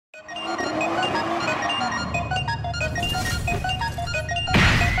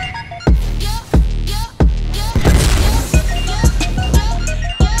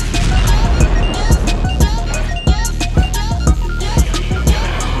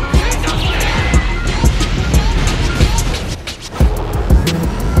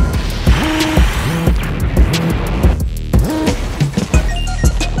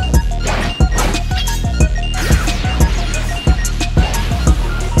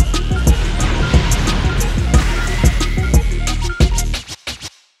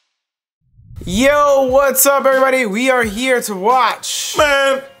Yo, what's up, everybody? We are here to watch.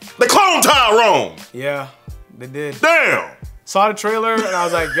 Man, they cloned Tyrone. Yeah, they did. Damn. Saw the trailer and I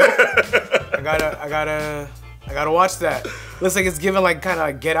was like, yo, I gotta watch that. Looks like it's giving like kind of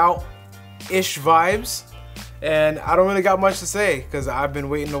like Get Out-ish vibes, and I don't really got much to say because I've been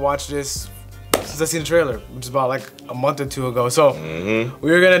waiting to watch this since I seen the trailer, which is about like a month or two ago. So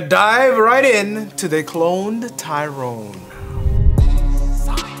we're gonna dive right in to the cloned Tyrone.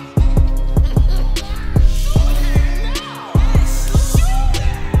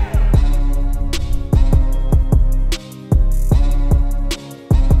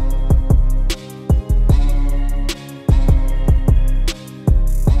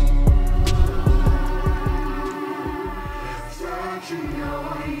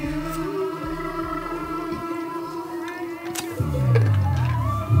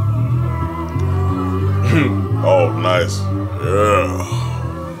 Oh, nice. Yeah.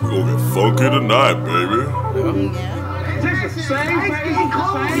 We gonna get funky tonight, baby.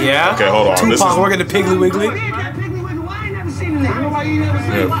 Yeah. Okay, hold on. Tupac working the Piggly Wiggly. Yeah,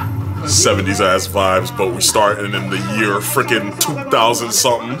 70s ass vibes, but we starting in the year freaking 2000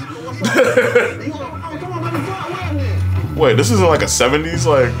 something. Wait, this isn't like a 70s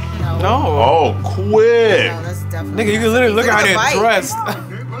like? No. Oh, quick. No, that's definitely Nigga, you can literally look at how they're bite. dressed.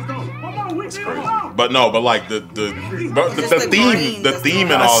 It's crazy. But no, but like the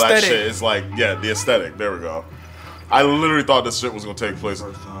theme and all that Aesthetic. shit is like, yeah, the aesthetic. There we go. I literally thought this shit was gonna take place.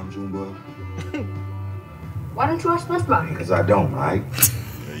 First time, Junebug. Why don't you watch SpongeBob? Because I don't, right?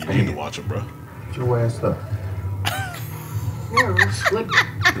 Yeah, you need to watch it, bro. Get your ass up. You're a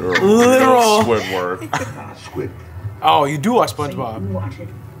Squidward. You're a Literal. Squidward. Nah, squid. Oh, you do watch SpongeBob. You watch it.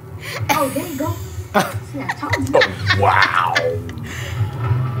 Oh, there you go. See, I told you. Wow.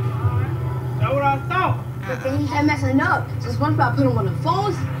 That's what I thought. But then he had messing up. So SpongeBob put him on the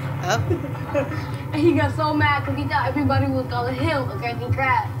phones. And he got so mad because he thought everybody was calling him a Krusty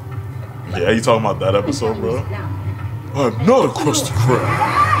Krab. Yeah, you talking about that episode, bro? I'm not a Krusty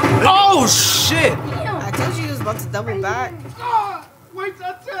Krab. Oh shit! I told you he was about to double back. Wait till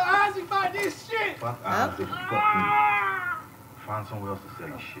I tell Isaac about this shit. Fuck Isaac. Fuck me. Find somewhere else to say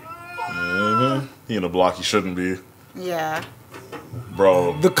shit. He in a block he shouldn't be, Yeah.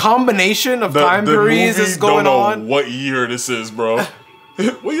 bro. The combination of The time periods movie is going don't know on. what year this is, bro.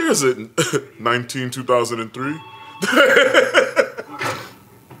 What year is it? 2003.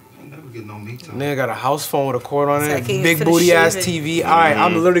 Ain't never getting no me time. Nigga got a house phone with a cord on So I it, can't big finish booty ass shaving. TV. Alright,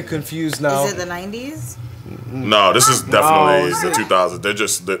 I'm literally confused now. Is it the 90s? No, this is definitely is the it? 2000s. They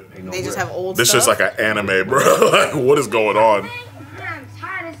just They just have old this stuff? just like an anime, bro. Like, what is going on? I'm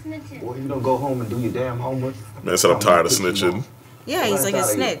tired of snitching. Boy, you don't go home and do your damn homework. Man said I'm tired of snitching. Yeah, he's like a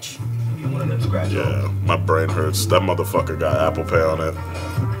snitch. One of them scratch Yeah, my brain hurts. That motherfucker got Apple Pay on it.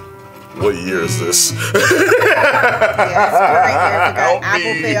 What year is this? Yeah, it's right here. If got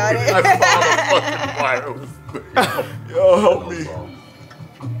Apple Pay on it. I found a fucking virus. Yo, help me.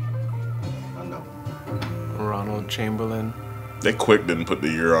 I know. Ronald Chamberlain. They quick didn't put the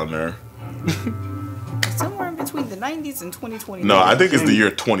year on there. Somewhere in between the 90s and 2020. No, I think it's the year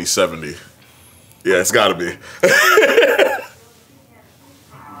 2070. Yeah, it's gotta be.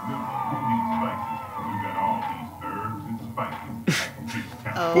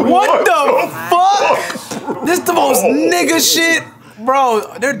 What the fuck? This the most nigga shit, bro.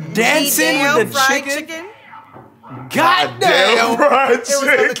 They're dancing with the fried chicken. God Damn damn. fried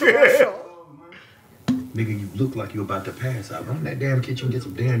chicken. Nigga, you look like you about to pass out. Run in that damn kitchen, get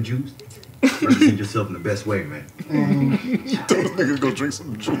some damn juice. Represent yourself in the best way, man. Those niggas go drink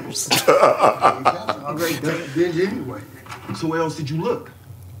some juice. I'm ready to take a binge anyway. So where else did you look?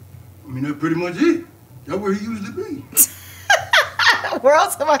 I mean, that's pretty much it. That's where he usually be. Where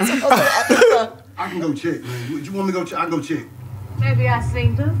else am I supposed to episode? I can go check, man. You want me to go check? I'll go check. Maybe I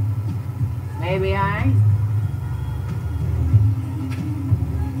seen them. Maybe I ain't.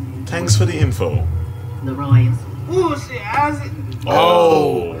 Thanks for the info. The Royals. Bullshit, Isaac.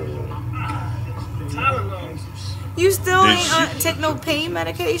 Oh. You still Did ain't take no pain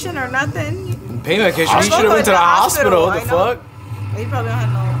medication or nothing? Pain medication. I You should have went to the hospital. I The know. fuck? They probably don't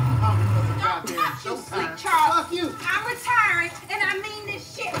have no. Slick Charles. Fuck you. I'm retiring, and I mean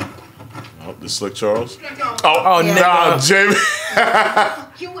this shit. Oh, the Slick Charles. Oh, Yeah. Nah, Jamie.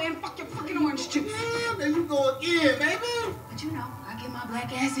 Fuck you and fuck your fucking orange juice. Yeah, there you go again, baby. But you know, I get my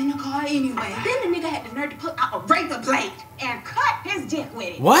black ass in the car anyway. Then the nigga had the nerve to pull out a razor blade and cut his dick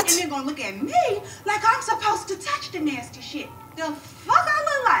with it. What? And they're gonna look at me like I'm supposed to touch the nasty shit. The fuck I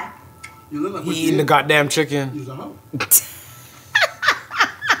look like? You look like He eating the goddamn chicken. You's a hoe.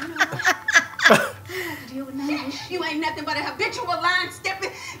 You ain't nothing but a habitual line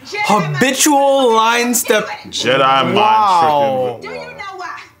stepping Habitual line step. Jedi mind Wow. Do you know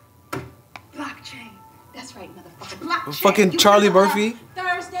why? Blockchain. That's right, motherfucker. Blockchain. Fucking Charlie Murphy.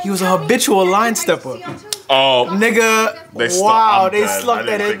 He was a habitual line stepper. Oh, Nigga. they Wow, I'm they dead. slumped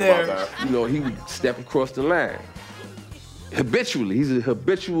I that didn't in think about there. that. You know, he would step across the line. Habitually, he's a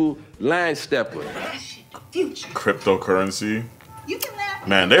habitual line stepper. Cryptocurrency. You can laugh.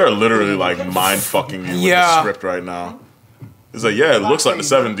 Man, they are literally like mind fucking you with the script right now. It's like, yeah, it looks like the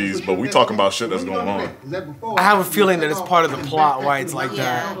 70s, but we talking about shit that's going on. I have a feeling that it's part of the plot why it's like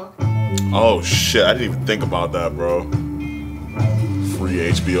that. Oh shit, I didn't even think about that, bro. Free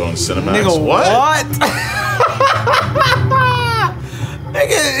HBO and Cinemax. Nigga, What?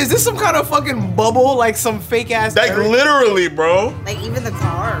 Nigga, is this some kind of fucking bubble? Like some fake ass. Like literally, bro. Like even the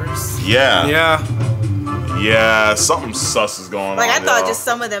cars. Yeah. Yeah. Yeah, something sus is going Like on. I thought y'all. just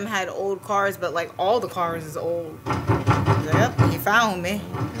some of them had old cars, but like all the cars is old. Yep, you found me.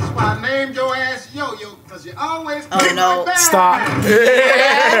 That's why I named your ass Yo-Yo, because you always Oh no. Stop.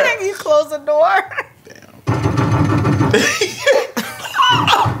 Yeah. You close the door.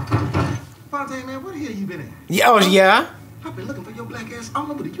 Fontaine, man, where the hell you been at? Yeah, oh, yeah. I've been looking for your black ass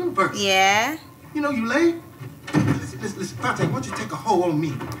all over the universe. Yeah. You know you late? Listen, Fontaine, why don't you take a hoe on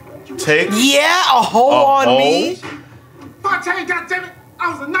me? Take. Yeah, a hole on hole? me. Fontaine, goddammit! I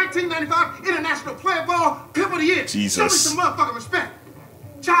was a 1995 International Player Ball Pimp of the Year. Jesus. Show me some motherfucking respect.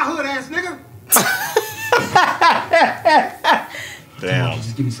 Childhood ass nigga. Damn.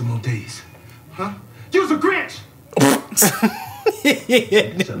 Just give me some more days. Huh? You was a Grinch.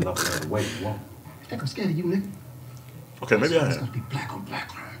 Shut up the way you want. You think I'm scared of you, nigga? Okay, maybe I It's am. gonna be black on black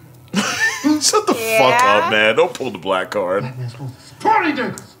crime. Shut the fuck up, man. Don't pull the black card. Black man's supposed to support these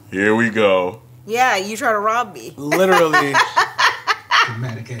niggas. Here we go. Yeah, you try to rob me. Literally.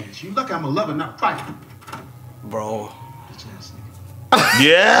 Dramatic ass. You lucky I'm a lover, not a fighter. Bro. Bitch ass nigga.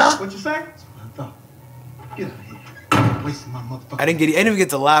 Yeah? What you say? That's what I thought. Get out of here. Wasting my motherfucking. I didn't even get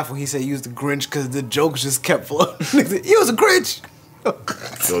to laugh when he said he was the Grinch because the jokes just kept flowing. He was a Grinch.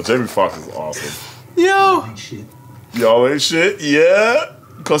 Yo, Jamie Foxx is awesome. Yo. Ain't shit. Y'all ain't shit? Yeah?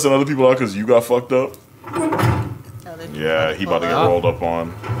 Cussing other people out because you got fucked up? Yeah, he about to get rolled up on.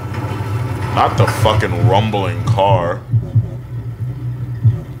 Not the fucking rumbling car.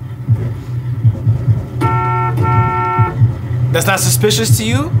 That's not suspicious to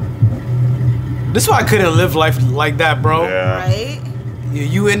you? This is why I couldn't live life like that, bro. Yeah. Right?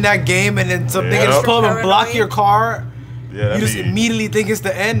 You in that game and then some nigga just pull up and block your car. Yeah, You just immediately think it's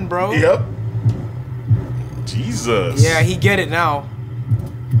the end, bro. Yep. Jesus. Yeah, he get it now.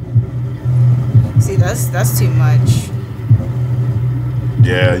 See, that's too much.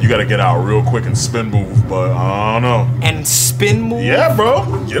 Yeah, you gotta get out real quick and spin move, but I don't know. And spin move? Yeah,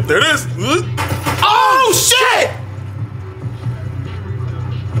 bro. Yep, there it is. Oh, shit!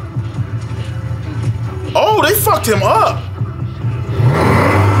 Oh, they fucked him up.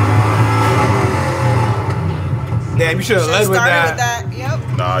 Damn, you should have led with that. Yep.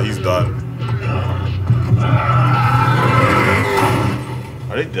 Nah, he's done.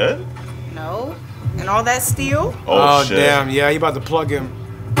 Are they dead? No. And all that steel? Oh, shit. Damn. Yeah, you about to plug him.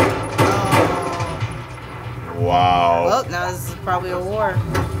 Wow. Well, now this is probably a war.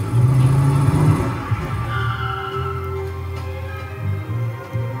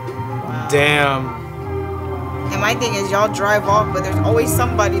 Wow. Damn. And my thing is, y'all drive off, but there's always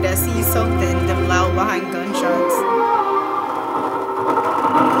somebody that sees something them loud behind gunshots.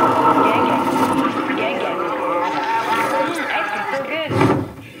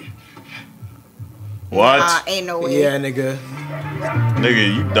 What? Ain't no way. Yeah, nigga.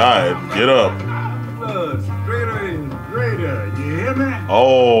 Nigga, you died. Get up. Blood, greater and greater. You hear me?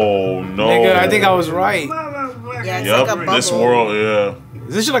 Oh, no. Nigga, I think I was right. Yeah, it's Yep, like a bubble. this world, yeah.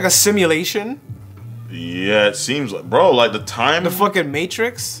 Is this shit like a simulation? Yeah, it seems like, bro, like the time. The fucking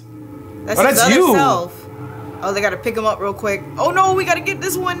Matrix? That's Oh, his that's other you. self. Oh, they gotta pick him up real quick. Oh no, we gotta get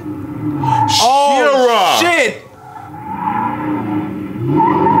this one. Oh, Shira. shit!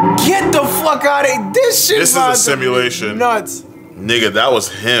 Get the fuck out of here! This shit This is a simulation. Nuts. Nigga, that was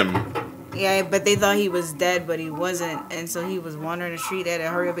him. Yeah, but they thought he was dead, but he wasn't, and so he was wandering the street. They had to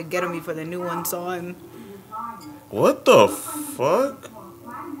hurry up and get him before the new one saw him. What the fuck?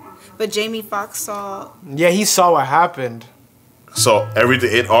 But Jamie Foxx saw. Yeah, he saw what happened. So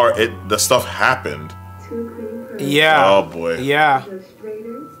everything, the stuff happened. Yeah. Oh boy. Yeah.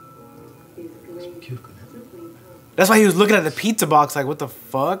 That's why he was looking at the pizza box like, what the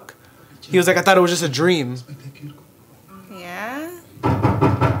fuck? He was like, I thought it was just a dream. Yeah.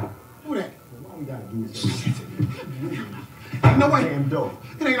 Who that? Ain't no way. It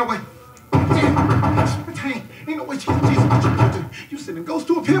ain't no way. Damn. Ain't no way. Jesus. You sending ghosts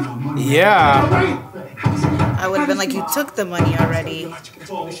to a pimp? Yeah. I would have been like, you took the money already.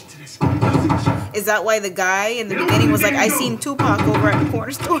 Is that why the guy in the beginning was like, I seen Tupac over at the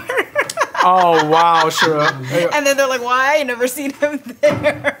corner store? Oh, wow, sure. And then they're like, why? I never seen him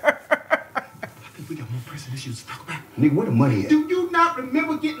there. I think we got more pressing issues to talk about. Nigga, where the money at? Do you not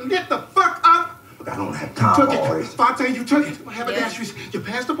remember getting lit the fuck up? Look, I don't have You time took for all it. this. Fontaine, you took it. I have a dash bitch. You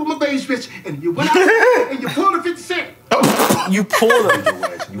passed up on my beige bitch, and you went out and you pulled a 50 cent. You pulled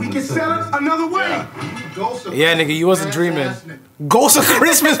him. We can sell it another way. Yeah, nigga, you wasn't dreaming. Ghost of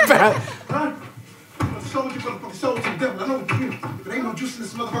Christmas past. Huh? I sold you for the soul to the devil. I know what you do. If it ain't no juice in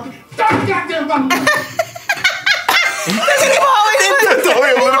this motherfucker, stop the goddamn bottle.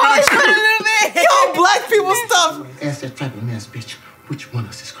 Yo, black people stuff. Ask that trapper ass bitch, which one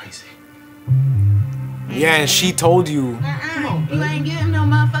of us is crazy? Yeah, and she told you. You ain't getting no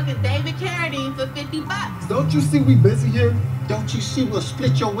motherfucking David Carradine for $50. Don't you see we busy here? Don't you see we'll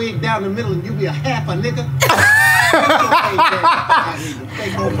split your wig down the middle and you be a half a nigga?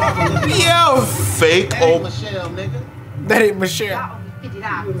 Yo, Fake old. Michelle, nigga. that ain't Michelle.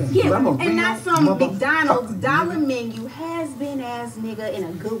 $50. Yeah, and not some McDonald's dollar menu has-been ass nigga in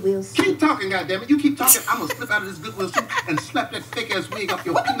a Goodwill suit. Keep talking, goddammit. You keep talking, I'm gonna slip out of this Goodwill suit and slap that fake ass wig off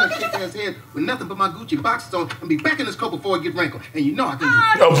your peanut shaped ass head with nothing but my Gucci boxes on and be back in this coat before it get wrinkled. And you know I can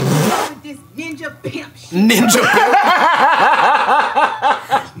do it. With this ninja pimp shit. Ninja.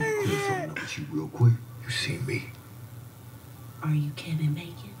 But you real quick, you see me. Are you Kevin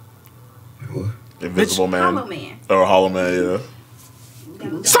Bacon? What? Invisible Man. Hollow Man. Or Hollow Man, yeah.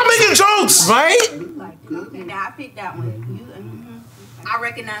 Stop making jokes! Right? Now I picked that one. I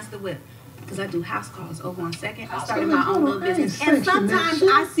recognize the whip because I do house calls over on Second. I started my own little business, and sometimes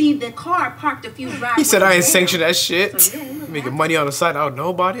I see the car parked a few driveways. He said I ain't sanction that shit. Making money on the side. I don't know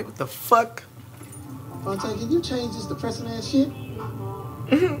about it. What the fuck? Fontaine, can you change this depressing ass shit?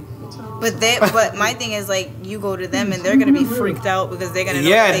 But my thing is like, you go to them and they're gonna be freaked out because they're gonna know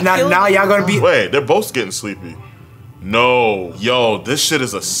that they now killed you. y'all gonna be. Wait, they're both getting sleepy. No. Yo, this shit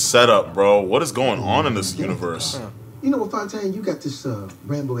is a setup, bro. What is going on in this universe? You know what, Fontaine? You got this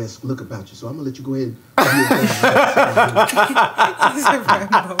Rambo-esque look about you, so I'm gonna let you go ahead.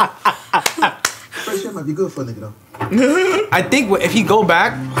 Fresh air might be good for a nigga though. I think if he go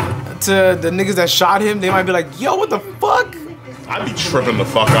back to the niggas that shot him, they might be like, yo, what the fuck? I'd be tripping the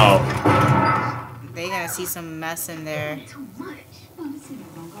fuck out. They gonna see some mess in there.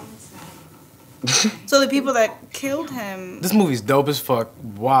 So the people that killed him This movie's dope as fuck.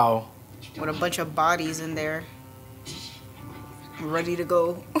 Wow. with a bunch of bodies in there, ready to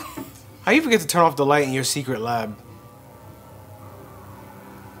go. How you forget to turn off the light in your secret lab?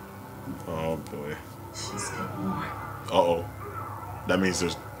 Oh boy. Uh-oh. That means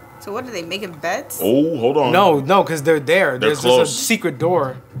there's... So what are they making bets? Oh, hold on. No, because they're there. There's just a close. secret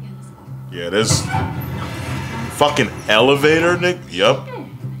door. Yeah, there's... Fucking elevator, Nick? Yup.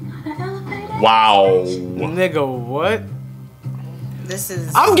 Wow. Nigga, what? This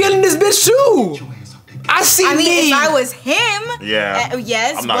is. I'm getting this bitch too. I see. I mean, me. if I was him, Yeah.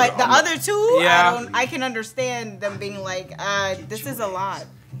 yes, I'm not- but the I'm not- other two, Yeah. I can understand them being like, this is a lot.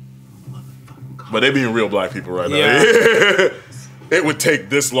 But they being real black people right now. Yeah. It would take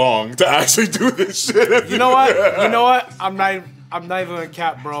this long to actually do this shit. You know what? You know what? I'm not even gonna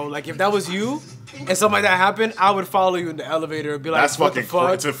cap, bro. Like if that was you and something like that happened, I would follow you in the elevator and be like, That's what fucking the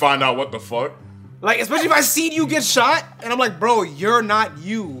fuck? to find out what the fuck. Like, especially if I seen you get shot and I'm like, bro, you're not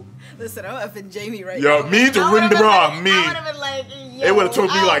you. Listen, I'm effing Jamie right Yo, now. me to ring the bra, me. I would have been like, yo, It would have took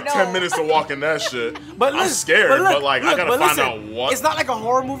me I like don't 10 know. minutes to walk in that shit. But I'm listen, scared, but like I gotta find out what. It's not like a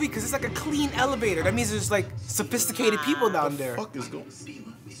horror movie because it's like a clean elevator. That means there's like sophisticated people down there. What the fuck is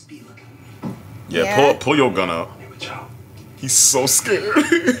going? Yeah, Yeah. pull your gun out. He's so scared.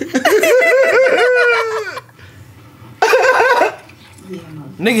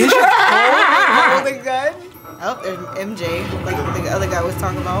 Nigga, his shit Hold the gun. Oh, there's MJ, like the other guy was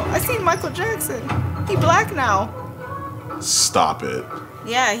talking about. I seen Michael Jackson. He black now. Stop it,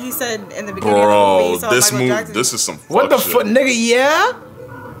 Yeah, he said in the beginning of the bro. movie, he saw This Michael move, Jackson. this is some. What the fuck fuck, shit. nigga? Yeah.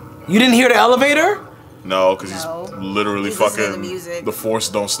 You didn't hear the elevator? No, because No. he's literally He's listening to fucking. music. The force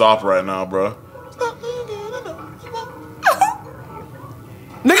don't stop right now, bro.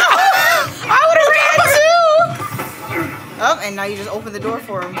 Nigga. I would have ran too. Oh, and now you just opened the door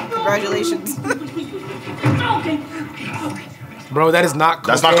for him. Congratulations. Bro, that is not cocaine.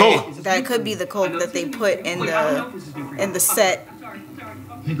 That's not coke. That could be the coke that they put in the set.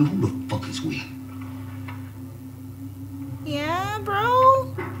 Nigga, who the fuck is we? Yeah,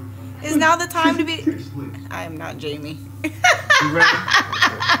 bro. Is now the time to be? I am not Jamie.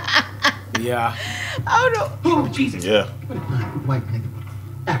 Yeah. Oh no. Oh, Jesus. Yeah. White nigga.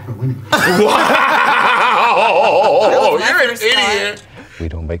 Afro, innit? Wow! You're an idiot. We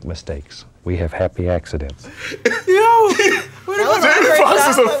don't make mistakes. We have happy accidents. Yo! Jamie Foxx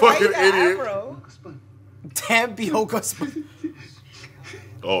is a fucking idiot. Damn, Bioka.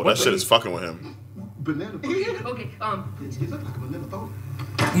 Oh, that shit is fucking with him. Banana. Okay, You look like a banana folder.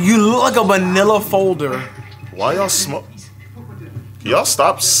 You look like a manila folder. Why y'all smoke? Y'all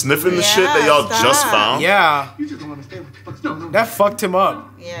stop sniffing the shit that y'all just found? Yeah. You just don't understand what the fuck's going on. That fucked him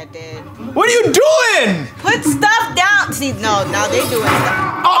up. Yeah, it did. What are you doing? Put stuff down. See, no, now they doing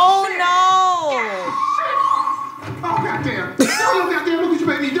stuff. Oh no. Oh, goddamn. Oh, goddamn, look what you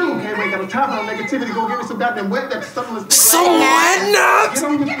made me do. Okay, we ain't got no time for no negativity. Go get me some goddamn wet that something. So wet nuts. Get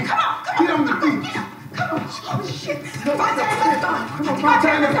on your feet. Get on your feet. Oh, shit. Come on,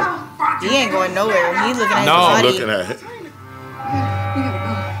 He ain't going nowhere. He's looking at No. his body. Looking at it.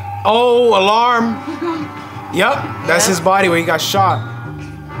 Oh, alarm. Yep, that's his body when he got shot.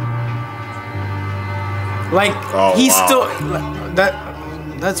 Like, Oh, he's wow. still...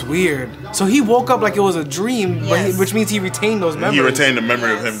 That's weird. So he woke up like it was a dream, Yes. which means he retained those memories. He retained the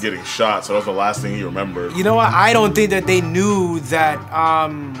memory of him getting shot, so that's the last thing he remembered. You know what? I don't think that they knew that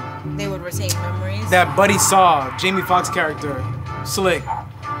They would retain memories. that Buddy saw, Jamie Foxx character, Slick.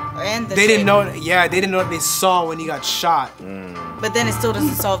 And the They didn't chick. know. Yeah, they didn't know what they saw when he got shot. But then it still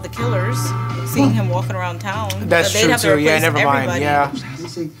doesn't solve the killers. Seeing him walking around town. That's They'd true have to too. Yeah, replace never mind. everybody. Yeah. They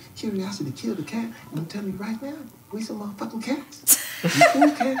say curiosity killed the cat. I'm telling you right now, we some motherfucking cats. We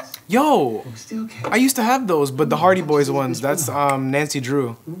still cats. Yo, We still cats. I used to have those, but the Hardy Boys ones. That's Nancy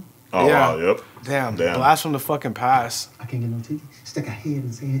Drew. Oh, Yeah. wow, yep. Damn, Damn. blast from the fucking past. I can't get no TV. Stick a head in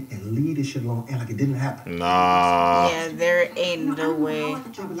his head and leave this shit alone and like it didn't happen. Nah. Yeah, there ain't no way. Like I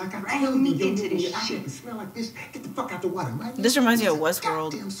tell you, yo, nigga, I can smell like this. Get the fuck out the water, right? This reminds me of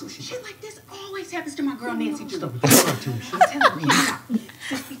Westworld. Goddamn sushi. Shit like this always happens to my girl Nancy Drew. Stop it. I'm telling you,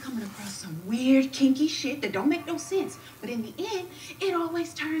 just be coming across some weird, kinky shit that don't make no sense. But in the end, it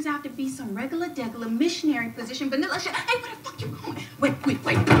always turns out to be some regular missionary position vanilla shit. Hey, where the fuck you going? Wait.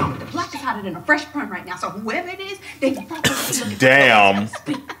 No, the plot is hotter than a fresh pun right now. So whoever it is, they can probably look Damn.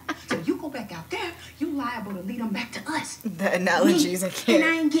 So you go back out there, you liable to lead them back to us. The analogies I And I can't.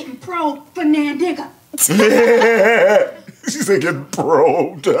 ain't getting probed for nan digger. She said get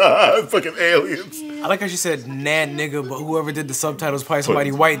probed. Fucking aliens. I like how she said "nan nigga," but whoever did the subtitles probably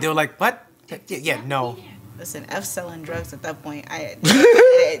somebody white. They were like, "What? Yeah, no." Listen, F selling drugs at that point.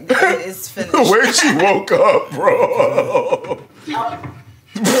 It's finished. Where she woke up, bro.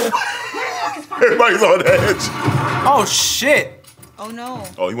 Everybody's on edge. Oh shit! Oh no.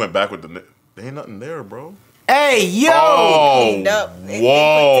 Oh, he went back with the. There ain't nothing there, bro. Hey yo! Oh, Cleaned up. They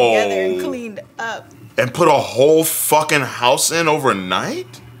whoa. put together and cleaned up. And put a whole fucking house in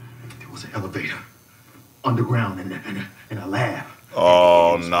overnight? There was an elevator underground in a lab.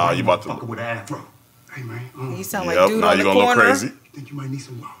 Oh, nah, you about Fucker to. with an afro. Hey, man. You sound like Yep, dude now on you the gonna corner. look crazy. Think you might need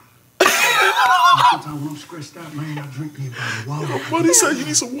some water. Sometimes when I'm stressed out, man, I drink me a bottle of water. What he said? You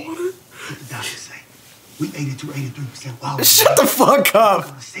need some water? What the doctor say? We 83% water. Shut the fuck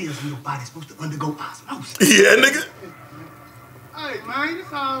up! The cells in your body supposed to undergo osmosis. Yeah, nigga. Hey, man,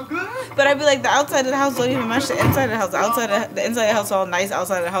 it's all good. But I'd be like, the outside of the house don't even match the inside of the house. The inside of the house all nice.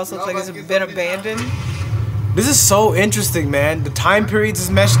 Outside of the house looks like it's been abandoned. This is so interesting, man. The time periods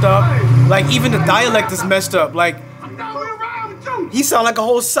is messed up. Like even the dialect is messed up. Like he sound like a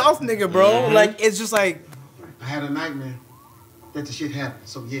whole South nigga, bro. Like it's just like I had a nightmare that the shit happened.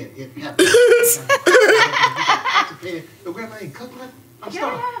 So yeah, it happened. Your grandma ain't cooking nothing? I'm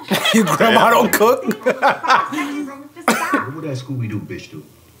starving. your grandma don't cook. What would that Scooby-Doo bitch do?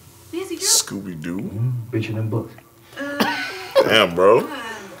 Scooby Doo. Bitching them books. Damn, bro.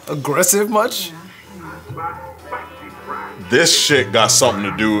 Aggressive much? This shit got something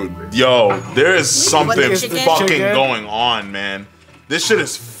to do with. Yo, there is something the chicken? fucking Chicken? going on, man. This shit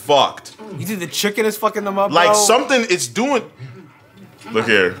is fucked. You think the chicken is fucking them up, Like bro? something it's doing. Look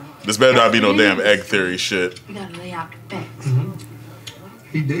here. This better not be no damn egg theory shit. You gotta lay out the facts.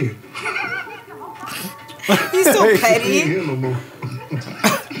 He dead. He's so petty. Here no more.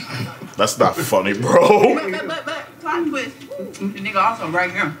 That's not funny, bro. But, plot twist. The nigga also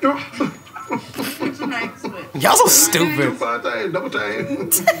right here. What's the next twist? Y'all so stupid. 5 times, double time.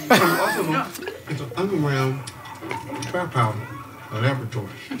 Also, it's an underground trap house, a laboratory.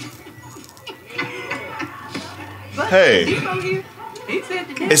 Hey. He said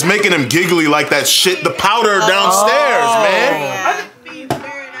the It's making him giggly like that shit. The powder downstairs, man. Yeah.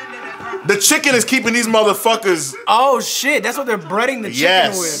 The chicken is keeping these motherfuckers. Oh shit, that's what they're breading the chicken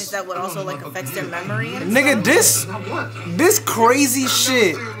Yes. Is that what also like affects their memory? with. Nigga, this crazy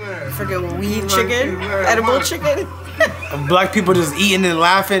shit. Freaking weed chicken, edible chicken. Black people just eating and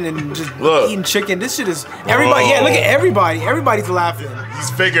laughing and just eating chicken. This shit is everybody. Whoa. Yeah, look at everybody. Everybody's laughing. He's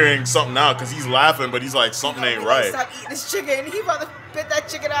figuring something out because he's laughing, but he's like, something ain't right. Stop eating this chicken. He about to spit that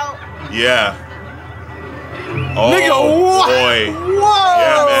chicken out. Yeah. Oh, Nigga, what? boy. Whoa.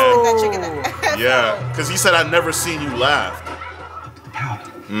 Yeah, man. Spit that chicken out. Yeah, because he said, I've never seen you laugh.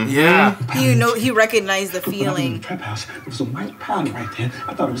 Yeah. He recognized the feeling. In the trap house, there was a white powder right there.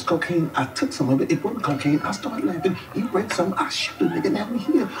 I thought it was cocaine. I took some of it. It wasn't cocaine. I started laughing. He read some. I shoot the nigga. Now we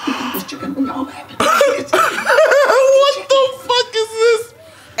here. We eat this chicken. We all laughing. What the fuck is this?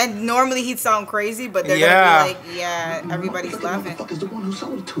 And normally he'd sound crazy, but they're gonna be like, yeah, everybody's laughing. Who the fuck is the one who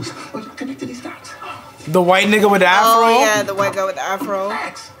sold it to us? Oh, you connected these dots? The white nigga with the afro. Oh yeah, the white guy with the afro.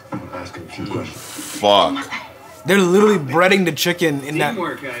 Asking a few questions. Fuck. They're literally breading the chicken in that.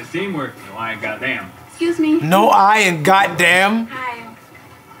 Teamwork, guys. Teamwork. No, I ain't goddamn. Excuse me. No eye and goddamn. Hi.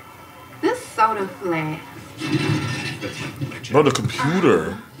 This soda flat. Bro, the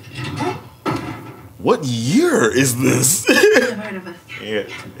computer. What year is this? Yeah.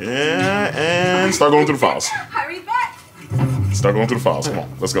 Yeah, and start going through the files. Hurry back. Start going through the files. Come on,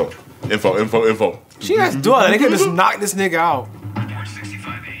 let's go. Info. She has to do it. They could just knock this nigga out.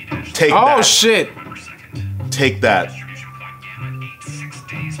 Take that. Oh shit. Take that.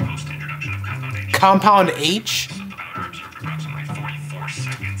 Compound H.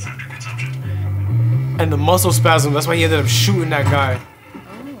 And the muscle spasm. That's why he ended up shooting that guy.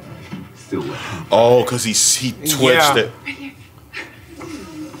 Oh, because he twitched it.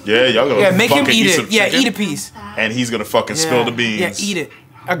 Yeah, y'all gonna make him eat some it. Yeah, chicken, eat a piece. And he's gonna fucking spill the beans. Yeah, eat it.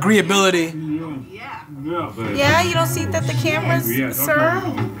 Agreeability. Yeah, you don't see that the cameras, sir?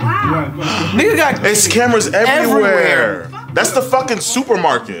 Wow. Nigga got It's cameras everywhere. That's the fucking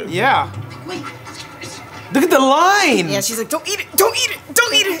supermarket. Yeah. Look at the line. Yeah, she's like, don't eat it, don't eat it,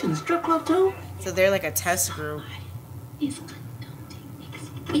 don't eat it. In the strip club too? So they're like a test group.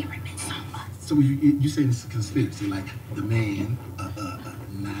 So you say this is a conspiracy, like the man,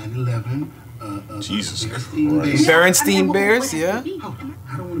 9/11, Jesus Christ. Berenstein Bears, yeah. Oh,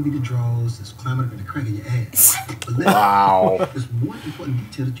 I don't want to be the draws that's climbing up in the crack of your ass. Wow. There's one important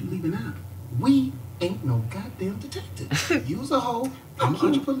detail that you leaving out. We ain't no goddamn detective. You's a hoe. I'm an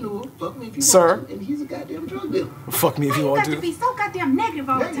entrepreneur. Fuck me if you want to. And he's a goddamn drug dealer. Fuck me if you want to. Be so goddamn negative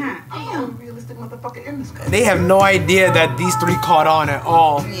all the time. I'm a realistic motherfucker in this. They have no idea that these three caught on at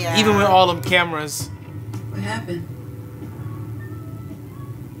all. Yeah. Even with all them cameras. What happened?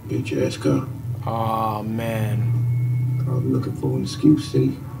 Bitch ass cop. Oh man. Probably looking for an excuse,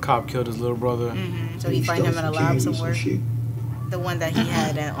 see? Cop killed his little brother. Mm-hmm. So he find him in a lab somewhere. The one that he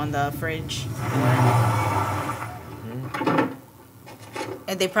had on the fridge.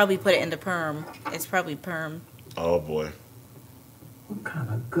 And they probably put it in the perm. It's probably perm. Oh boy. What kind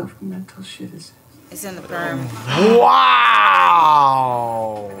of governmental shit is this? It's in the perm.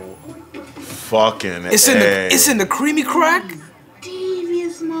 Wow. Fucking It's in the creamy crack.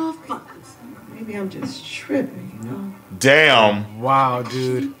 Devious motherfuckers. Maybe I'm just tripping, you know? Damn. Wow,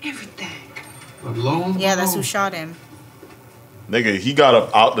 dude. Everything. Yeah, that's who shot him. Nigga, he got up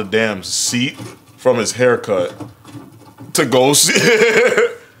out the damn seat from his haircut to go see.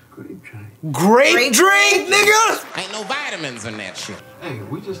 Grape drink, nigga. Ain't no vitamins in that shit. Hey,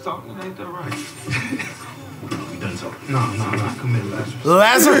 we just talking, ain't that right? We done talking. No, come here, Lazarus?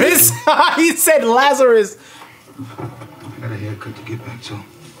 Lazarus. He said Lazarus. I got a haircut to get back to. I'm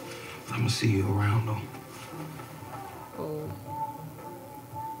gonna see you around, though.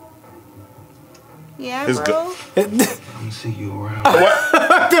 Yeah, His bro. I'm gonna see you around.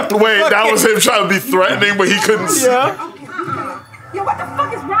 What? Wait, that was him trying to be threatening, but he couldn't see. Yo, what the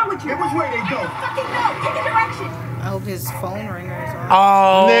fuck is wrong with you? Which way they go? Fucking no, pick a direction. I hope his phone ringer is on.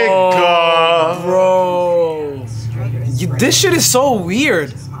 Oh, nigga. Bro. This shit is so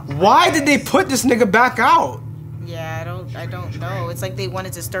weird. Why did they put this nigga back out? Yeah, I don't know. It's like they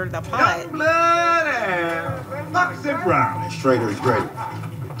wanted to stir the pot. Blood and Foxy Brown. Straighter is great.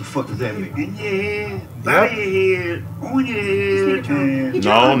 What the fuck does that mean? In your head, by your head, on your head,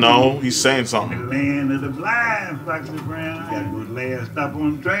 and No, he's saying the something. land of the blind, Foxy Brown. Gotta go last stop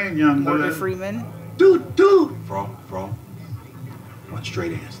on the train, young Morgan blood. Freeman. Doot. Bro. One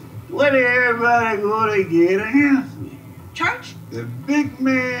straight answer. Where did everybody go to get a answer? Church? The big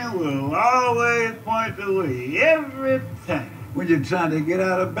man will always point the way every time. When you're trying to get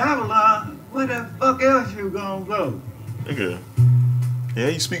out of Babylon, where the fuck else you gonna go? Nigga. Yeah,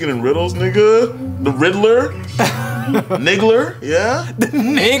 you speaking in riddles, nigga? The Riddler? Niggler? Yeah? The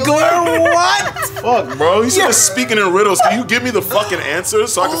Niggler? What? Fuck, bro. He's just speaking in riddles. Can you give me the fucking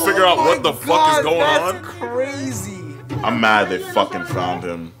answers so I can figure out what the fuck is going on? Crazy. I'm mad they fucking found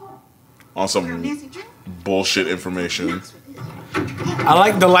him. on some bullshit information. I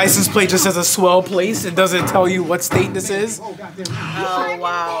like the license plate just says a swell place. It doesn't tell you what state this is. Oh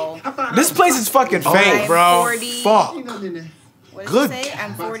wow. This place is fucking fake, bro. 40. Fuck. What did Good. you say?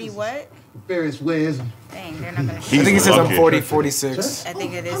 I'm 40 what? Various ways. Dang, they're not gonna I think it says I'm 40, 46. I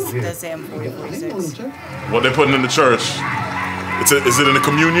think it does say I'm 40, 46. What they putting in the church? Is it in the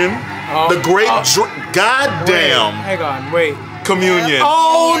communion? The great goddamn Hang on, wait. communion.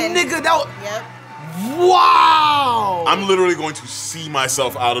 Oh, nigga, that. Yep. Wow. I'm literally going to see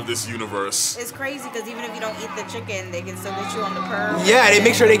myself out of this universe. It's crazy because even if you don't eat the chicken, they can still get you on the perm. Yeah, they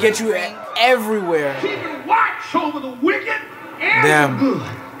make sure they get you everywhere. Watch over the wicked and Damn. the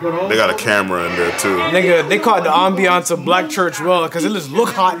good. They got a camera in there too. Nigga, they caught the ambiance of Black Church well because it just look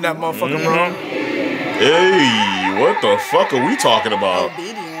hot in that motherfucker, bro. Hey, what the fuck are we talking about?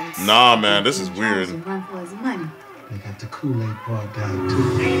 Obedience. Nah, man, this is weird. They got the Kool-Aid part down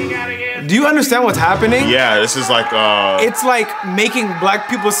too. Do you understand what's happening? Yeah, this is like It's like making black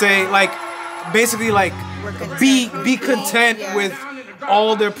people say, like, basically, like, be content with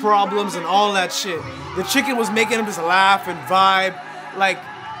all their problems and all that shit. The chicken was making them just laugh and vibe. Like,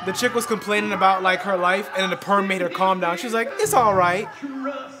 the chick was complaining about, like, her life, and then the perm made her calm down. She was like, it's all right.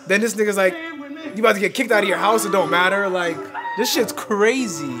 Then this nigga's like, you about to get kicked out of your house, it don't matter. Like, this shit's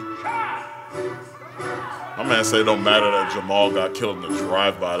crazy. my man say it don't matter that Jamal got killed in the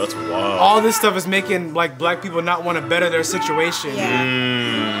drive-by. That's wild. All this stuff is making, like, black people not want to better their situation.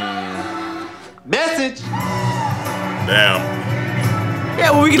 Message. Damn.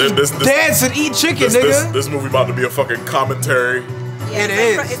 Yeah, well, we can just dance and eat chicken, nigga. This movie about to be a fucking commentary. Yeah, it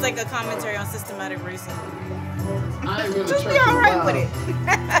is. It's like a commentary on systematic racism. Just be alright with it.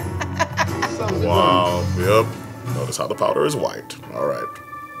 Wow. Yep. Notice how the powder is white. All right.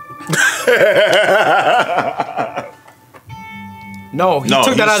 No, he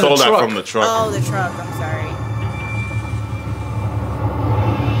took that out of the truck. That from the truck. Oh, the truck. I'm sorry.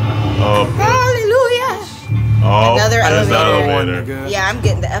 Hallelujah. Oh, another elevator. One, nigga. Yeah, I'm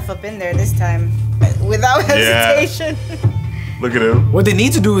getting the F up in there this time without hesitation. Look at him. What they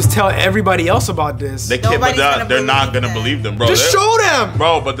need to do is tell everybody else about this. They can't, but they're not gonna believe them, bro. Just show them,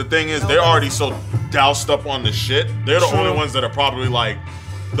 bro. But the thing is, they're already so doused up on the shit. They're the only ones that are probably like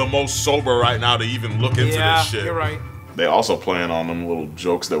the most sober right now to even look into this shit. You're right. They also playing on them little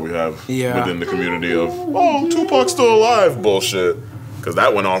jokes that we have within the community of, oh, Tupac's still alive, bullshit. Because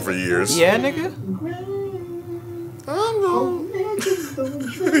that went on for years. Yeah, nigga.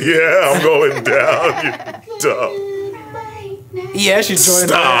 Yeah, I'm going down. You dumb. Yeah, she's joining.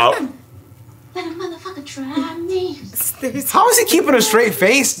 Stop. Let a motherfucker try me. How is he keeping a straight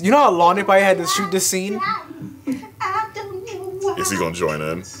face? You know how long they probably had to shoot this scene? Is he gonna join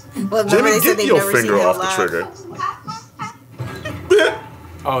in? Well, Jimmy, get your finger off the trigger.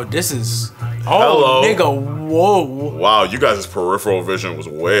 Oh, this is. Hello. Nigga, whoa. Wow, you guys' peripheral vision was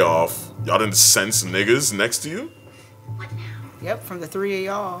way off. Y'all didn't sense niggas next to you? Yep, from the three of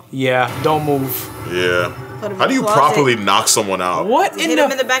y'all. Yeah, don't move. Yeah. How do you properly knock someone out? What hit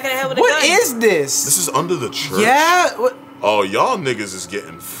him in the back of the head with a gun. What is this? This is under the church. Yeah. What? Oh, y'all niggas is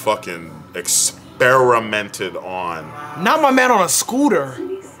getting fucking experimented on. Not my man on a scooter.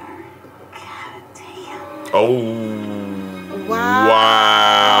 Oh.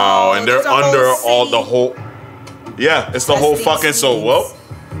 Wow. And they're under all the whole. Yeah, it's the whole fucking. So, well,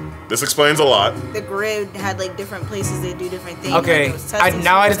 this explains a lot. The grid had like different places they do different things. Okay, like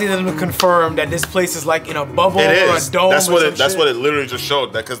now I just need them to confirm that this place is like in a bubble It or a is. dome. That's or what some it. That's shit. what it literally just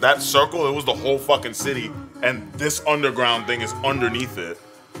showed. That because that circle, it was the whole fucking city, and this underground thing is underneath it.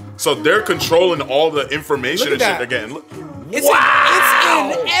 So they're controlling all the information Look and at shit that. again. Look. It's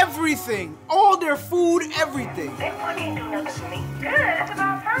in everything. All their food, everything.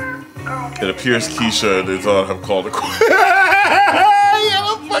 It appears Keisha they thought have called it quits.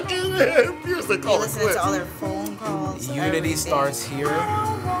 Yeah, fucking it appears they called it listening quits. to all their phone calls. Unity starts here.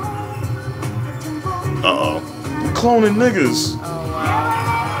 Uh-oh. Cloning niggas.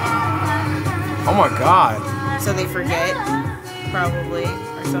 Oh my god. So they forget, probably,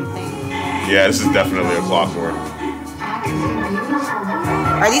 or something. Yeah, this is definitely a clockwork.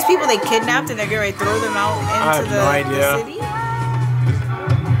 Are these people they kidnapped and they're getting ready to throw them out into no idea. the city?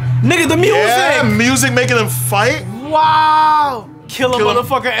 Nigga, the music! Yeah, music making them fight? Wow! Kill a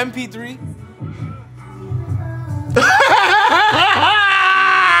motherfucker MP3.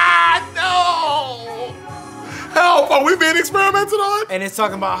 No! Help! Are we being experimented on? And it's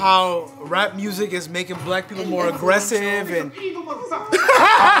talking about how rap music is making black people more aggressive and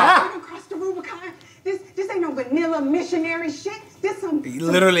Across the Rubicon. This ain't no vanilla missionary shit. This get some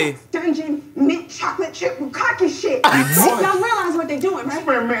Literally. dungeon mint chocolate chip bukkake shit. Y'all realize what they're doing, right?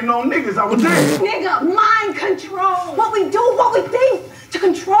 Experimenting on niggas, I was there. Nigga, mind control. What we do, what we think to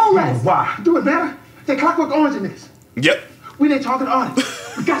control us. Why? Do it better. They Clockwork Orange in this. Yep. We didn't target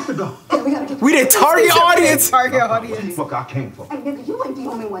audience. We got to go. Yeah, we gotta get We didn't target audience. Target audience. Fuck, I came for. Hey, nigga, you ain't the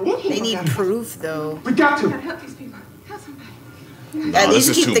only one in here. They need proof though. We got We gotta to. help these people. Help somebody. At this least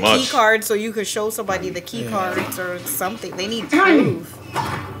is keep too the key much. card so you could show somebody the key cards or something. They need proof.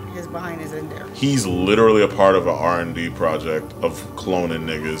 His behind is in there. He's literally a part of an R&D project of cloning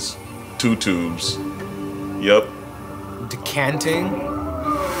niggas. 2 tubes. Yep. Decanting.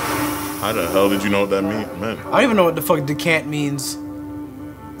 How the hell did you know what that meant? I don't even know what the fuck decant means.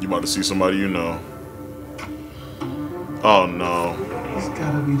 You about to see somebody you know. Oh no. It's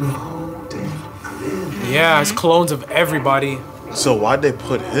gotta be the whole damn. Yeah, it's clones of everybody. So why'd they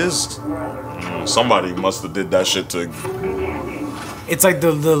put his? Somebody must have did that shit to. It's like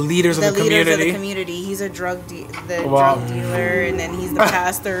the leaders of the leaders community. of the community. He's a drug Wow. drug dealer, and then he's the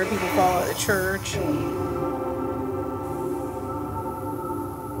pastor. People follow the church.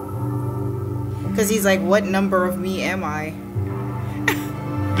 Because he's like, what number of me am I?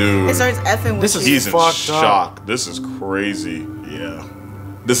 Dude. It starts effing with you. He's in shock. This is crazy. Yeah.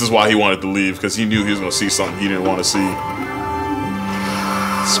 This is why he wanted to leave, because he knew he was gonna see something he didn't want to see.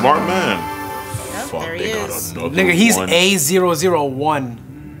 Smart man. Yep, Fuck, there he they got is. another Nigga, he's one. A001.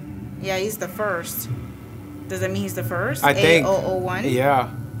 Yeah, he's the first. Does that mean he's the first? I think. A001? Yeah.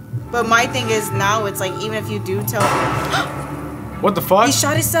 But my thing is now it's like, even if you do tell... What the fuck? He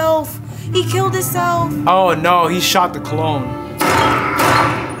shot himself. He killed himself. Oh no, he shot the clone.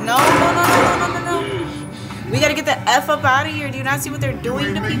 No. We gotta get the F up out of here. Do you not see what they're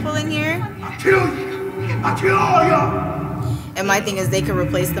doing to people in here? I kill you. I kill all y'all. And my thing is they could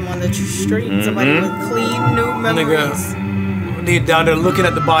replace them on the street. Somebody with clean new memories. Nigga, they down there looking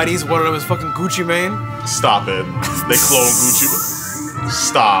at the bodies. One of them is fucking Gucci Mane. Stop it. They clone Gucci.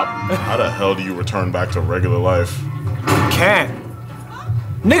 Stop. How the hell do you return back to regular life? Can't.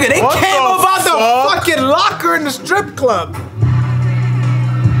 Nigga, they What came the about the fuck? fucking locker in the strip club.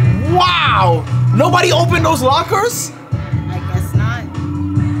 Wow. Nobody opened those lockers? I guess not.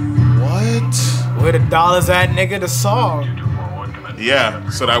 What? Where the dollars at, nigga? The song. Yeah,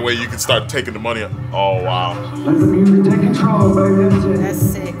 so that way you can start taking the money. Oh, wow. Let the music take control, baby. That's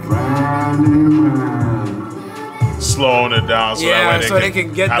sick. Slowing it down so Yeah, that so way they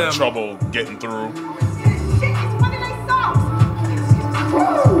can get have them. trouble getting through.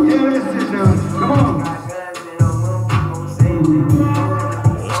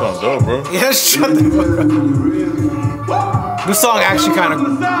 That sounds dope, bro. Yeah, shut the fuck up. This song actually kind of...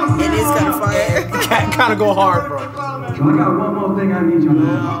 It is kind of fire. kind of go hard, bro. So I got one more thing I need you to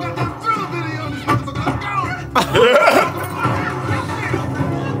know.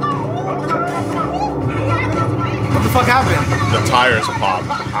 What the fuck happened? The tires popped.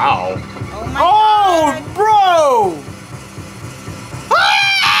 How? Oh, bro!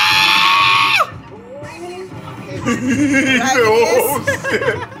 Oh,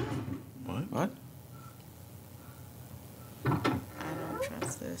 shit. What? I don't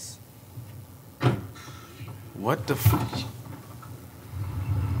trust this. What the fuck?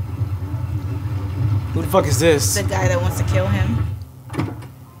 Who the fuck is this? The guy that wants to kill him.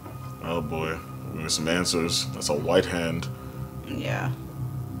 Oh boy, give me some answers. That's a white hand. Yeah.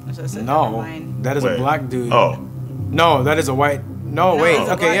 That's what I said, never No, mind. that is a Wait. black dude. Oh, No, that is a white... No, No, wait. it's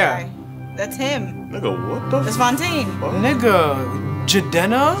a Okay, black yeah. guy. That's him. nigga, what the? That's Fontaine. Nigga,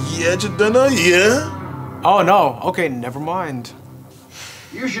 Jadena? Yeah, Jadena, yeah. Oh, no. Okay, never mind.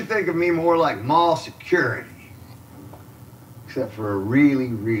 You should think of me more like mall security. Except for a really,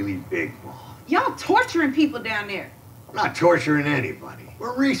 really big mall. Y'all torturing people down there. I'm not torturing anybody.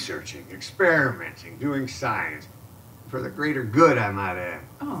 We're researching, experimenting, doing science. For the greater good, I might add.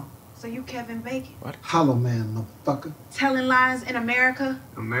 Oh, so you Kevin Bacon. Hollow man, motherfucker. Telling lies in America?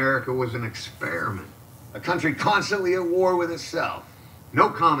 America was an experiment. A country constantly at war with itself. No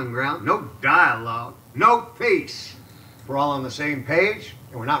common ground, no dialogue, no peace. We're all on the same page,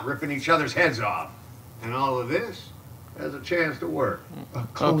 and we're not ripping each other's heads off. And all of this has a chance to work.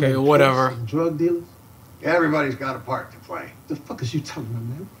 Okay, whatever. Drug dealers? Everybody's got a part to play. The fuck is you telling me,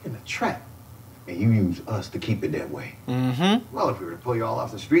 man? We're in a trap. And you use us to keep it that way. Mm-hmm. Well, if we were to pull you all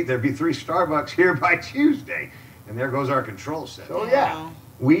off the street, there'd be 3 Starbucks here by Tuesday. And there goes our control set. So yeah,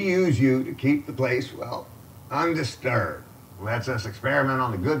 we use you to keep the place, well, undisturbed. Lets us experiment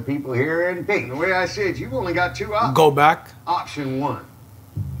on the good people here in Pink. The way I see it, you've only got 2 options. Go back. Option 1.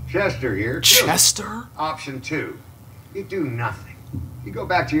 Chester here. Chester? Option 2. You do nothing. You go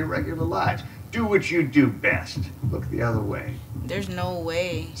back to your regular lives. Do what you do best. Look the other way. There's no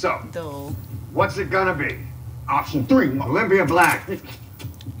way. So, though. What's it gonna be? Option 3, Olympia Black.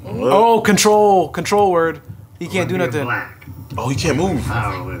 Oh, control word. He can't do nothing. Black. Oh, he can't move.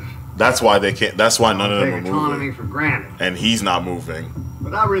 Powerless. That's why they can't. That's why none of them are Take autonomy moving. for granted. And he's not moving.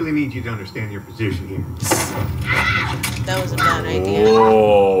 But I really need you to understand your position here. That was a bad idea.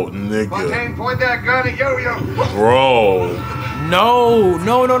 Oh, nigga. Fontaine, point that gun at Yo-Yo. Bro. No.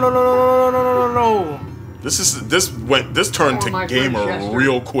 This turned to gamer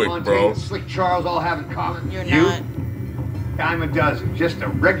real quick, bro. And Slick Charles all have in common. You're you, not. dime a dozen, just a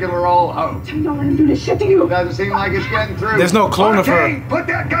regular old hoe. Tell me don't let him do this shit to you. Doesn't seem like it's getting through. There's no clone of her. Fontaine, put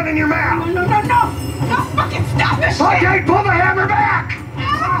that gun in your mouth. No, fucking stop this shit. Fontaine, pull the hammer back.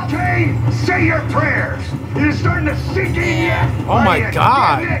 Fontaine, say your prayers. It is starting to sink in yet. Oh my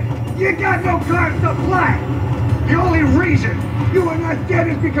God. You got no cards to play. The only reason you are not dead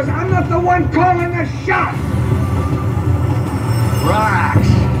is because I'm not the one calling the shot. Relax.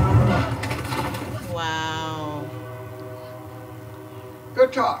 Wow.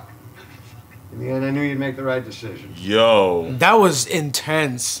 Good talk. In the end, I knew you'd make the right decision. Yo. That was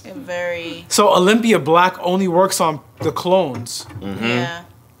intense. Very. So Olympia Black only works on the clones. Mm-hmm. Yeah.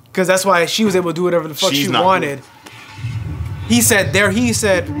 Because that's why she was able to do whatever the fuck she wanted. He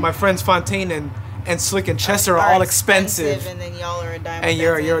said, my friends Fontaine and Slick and Chester are all expensive. And then y'all are a dime And a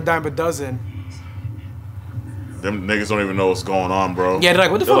you're dozen. a dime a dozen. Them niggas don't even know what's going on, bro. Yeah, they're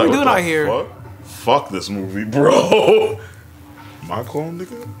like, what the fuck are we doing out here? Fuck this movie, bro. My clone,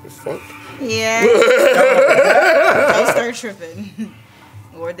 nigga? The fuck? Yeah. Don't start tripping.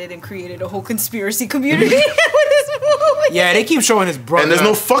 Or they done created a whole conspiracy community with this movie. Yeah, they keep showing his brother. And there's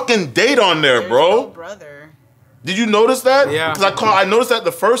no fucking date on there, bro. No brother. Did you notice that? Yeah. Because I noticed that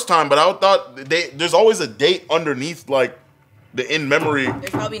the first time, but I thought there's always a date underneath, like, the in memory.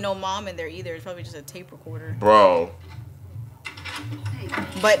 There's probably no mom in there either. It's probably just a tape recorder. Bro.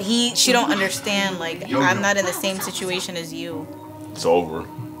 But she don't understand, like, I'm not in the same situation as you. It's over.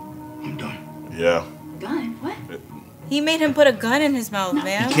 I'm done. Yeah. Gun? What? He made him put a gun in his mouth,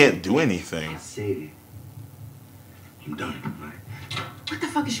 man. He can't do anything. Say, I'm done. What the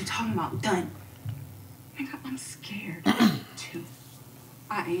fuck is you talking about? Done. Nigga, I'm scared too.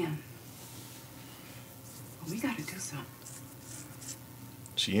 I am. But we gotta do something.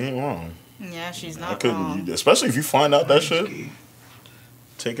 She ain't wrong. Yeah, she's I not couldn't, wrong. especially if you find out that shit.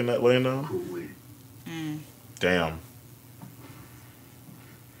 Taking that laying down. Damn.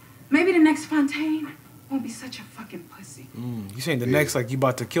 Maybe the next Fontaine won't be such a fucking pussy. You saying the next, like, you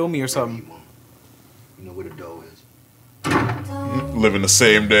about to kill me or something? You know where the dough is. Living the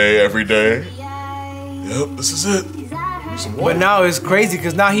same day every day. Yep, this is it. But now it's crazy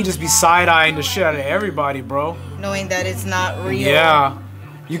because now he just be side-eyeing the shit out of everybody, bro. Knowing that it's not real. Yeah.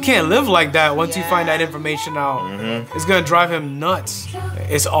 You can't live like that once you find that information out. It's gonna drive him nuts.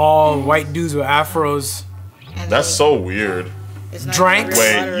 It's all white dudes with afros. That's so weird. Drank.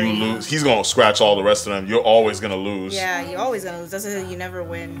 Wait, you lose. He's gonna scratch all the rest of them. You're always gonna lose. Yeah, you're always gonna lose. That's it. You never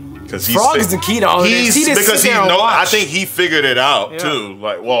win. Because Frog is the key to all of this. He just because sit he there and know. I watch. think he figured it out Yeah. too.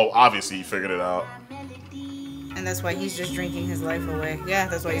 Like, well, obviously he figured it out. And that's why he's just drinking his life away. Yeah,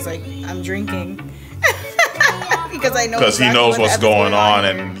 that's why he's like, I'm drinking. Because I know. Because he exactly knows what what's the heck is going on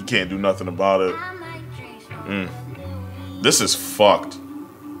here. and he can't do nothing about it. This is fucked.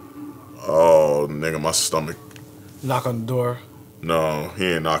 Oh, nigga, my stomach. Knock on the door. No,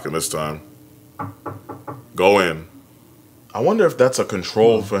 he ain't knocking this time. Go in. I wonder if that's a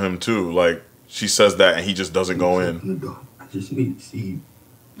control for him too. Like, she says that and he just doesn't go in. I just need to see.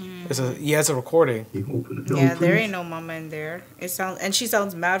 It's a recording. Yeah, there ain't no mama in there. It sounds, and she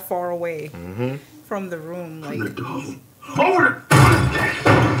sounds mad far away from the room. Like,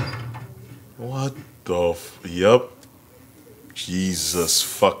 What the yep. Jesus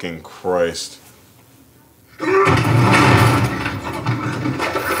fucking Christ. This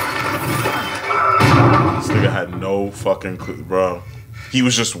nigga had no fucking clue, bro. He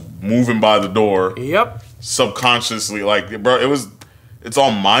was just moving by the door. Yep. Subconsciously, like, bro, it's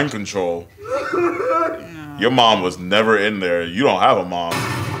all mind control. Your mom was never in there. You don't have a mom.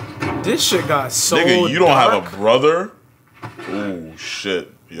 This shit got so Nigga, you don't dark. have a brother? Ooh,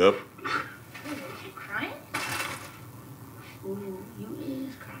 shit. Yep. Crying? Ooh, you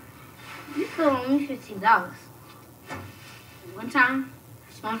is crying. You still owe me $15. One time,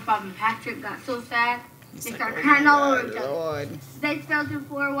 SpongeBob and Patrick got so sad, they started crying all over each other. They fell through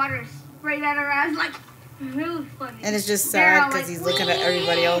floor water, sprayed at our eyes like, it was funny. and it's just They're sad all because like, he's looking at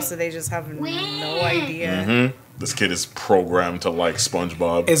everybody else, so they just have no idea. This kid is programmed to like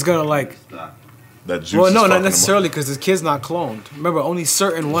SpongeBob. It's gonna like That juice. Well, no, not necessarily because his kid's not cloned. Remember, only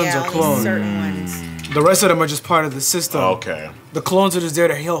certain ones are cloned. Certain ones. The rest of them are just part of the system. Okay. The clones are just there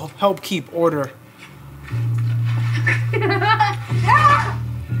to help keep order.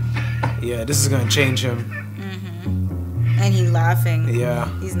 Yeah, this is gonna change him. And he's laughing. Yeah.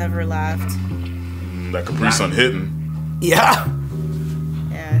 He's never laughed. That Capri Sun hitting. Yeah.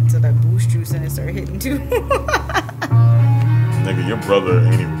 Yeah, until that boost juice and it started hitting too. Nigga, your brother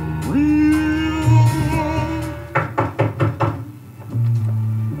ain't even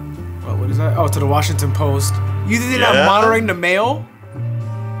Oh, what is that? Oh, to the Washington Post. You think they're not monitoring the mail?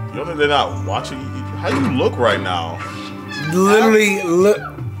 You don't think they're not watching? How you look right now? Literally, look.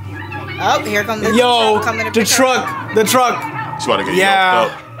 Oh, here comes the truck. The truck. She's about to get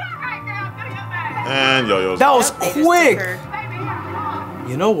yoked up. And yo-yo's. That was quick.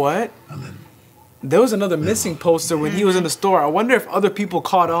 You know what? There was another missing poster when he was in the store. I wonder if other people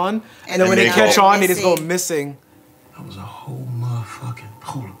caught on, and then when they catch on, they just go missing. That was a whole motherfucking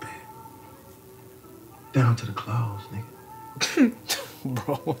polar bear. Down to the claws, nigga.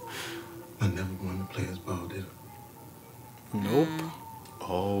 Bro. I never wanted to play as ball, did I? Nope.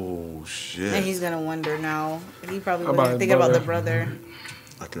 Oh, shit. And he's gonna wonder now. He probably About wasn't his thinking about the brother.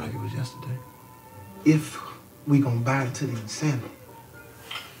 brother. Like it was yesterday. If we gonna buy into the insanity,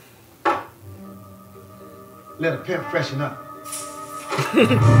 let a pimp freshen up.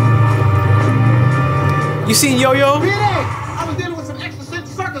 You seen Yo-Yo? I was dealing with some existential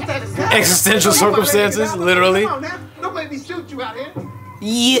circumstances. Existential circumstances, literally. Come on now. Don't make me shoot you out here.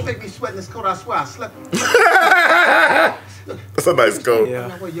 Yeah. Make me sweat in this coat. I swear I slept. That's a nice coat. I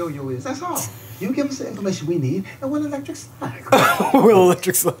know where Yo-Yo is. That's all. You give us the information we need, and we'll electric slide. We'll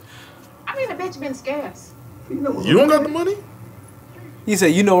electric slide. I mean, the bitch been scarce. You don't got the money? He said,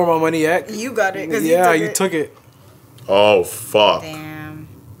 "You know where my money at." You got it. Yeah, you took it. Oh fuck. Damn.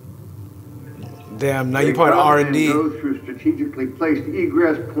 Now you part of R&D. Go through strategically placed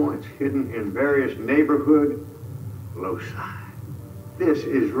egress points hidden in various neighborhood loci. This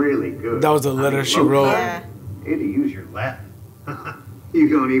is really good. That was the letter she wrote. Yeah. Hey, to use your Latin. You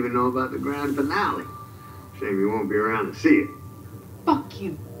don't even know about the grand finale. Shame you won't be around to see it. Fuck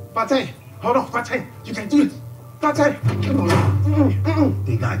you. Fontaine, hold on, Fontaine. You can't do this. Fontaine.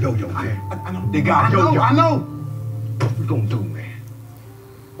 They got Yo-Yo, man. I know. They got Yo-Yo. I know. What we gonna do, man?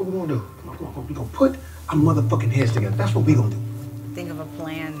 What we gonna do? Come on, we gonna put our motherfucking heads together. That's what we gonna do. Think of a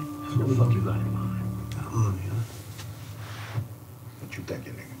plan. What the fuck you got in mind? What you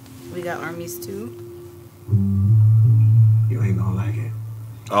thinking, nigga? We got armies too. You ain't gonna like it.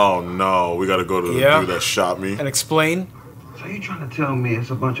 Oh no, we gotta go to the dude that shot me. And explain. So you trying to tell me it's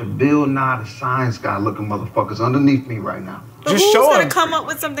a bunch of Bill Nye the Science Guy looking motherfuckers underneath me right now? But Just who's show gonna him. come up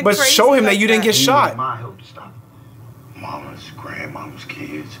with something But crazy show him like that you didn't get You shot. need my help to stop it. Mamas, grandmamas,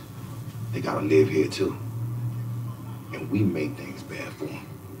 kids, they gotta live here too. And we make things bad for them.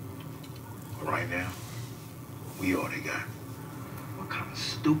 But right now, we all they got. What kind of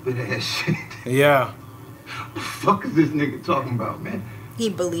stupid ass shit? Yeah. What the fuck is this nigga talking about, man? He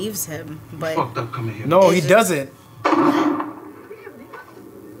believes him, but Fucked up coming here. No, he doesn't.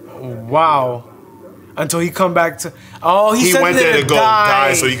 Wow. Until he come back to. Oh, he went there to go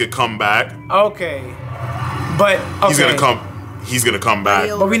die so he could come back. Okay. But okay. He's gonna come back.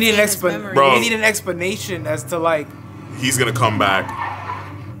 But we need an explanation. Bro. We need an explanation as to like. He's gonna come back.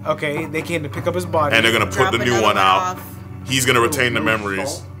 Okay, they came to pick up his body. And they're gonna put the new one out. He's gonna retain the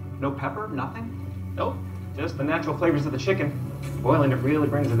memories. No pepper, nothing? Nope. Just the natural flavors of the chicken. Boiling it really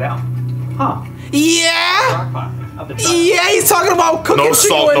brings it out. Huh. Yeah! Of the Yeah, he's talking about cooking No chicken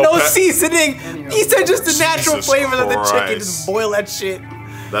salt, with no no pep- seasoning. He said just the natural Jesus flavors of the chicken. Christ. Just boil that shit.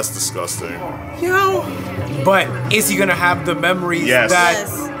 That's disgusting. Yo. But is he gonna have the memories Yes. that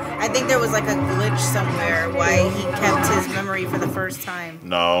yes, I think there was like a glitch somewhere why he kept his memory for the first time.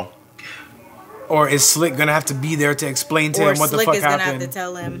 No. or is Slick gonna have to be there to explain to Or him what Slick the fuck is gonna happened? have to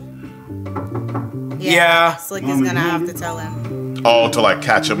tell him. Yeah. Slick is gonna have to tell him. Oh, to like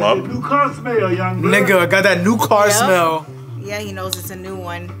catch him up. New car smell, young man. Nigga, got that new car Yep. smell. Yeah, he knows it's a new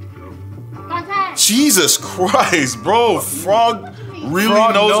one. Jesus Christ, bro. Frog really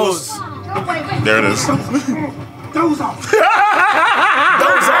Frog knows. There it is. Those off.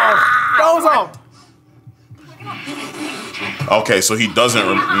 Those off. Those off. Okay, so he doesn't.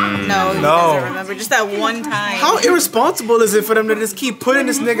 No, he doesn't remember. Just that one time. How irresponsible is it for them to just keep putting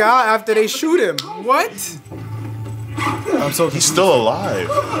this nigga out after they shoot him? What? I'm so He's still alive.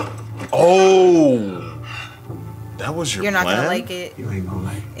 Oh. That was your You're not plan? gonna like it. You ain't gonna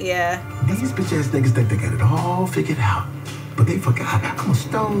like it. Yeah. And these bitch ass niggas think they got it all figured out. But they forgot I'm a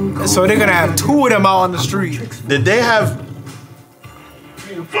stone cold. So they're gonna have two of them out on the street. Did they have...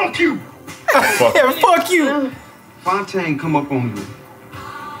 Fuck you. Fuck. Yeah, fuck you. Fontaine come up on you.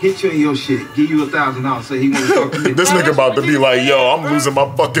 Hit you in your shit. Give you $1,000. Say he want to talk to me. This nigga about to be like, yo, I'm losing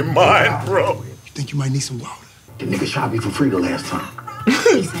my fucking mind, bro. You think you might need some water? The nigga shot me for free the last time.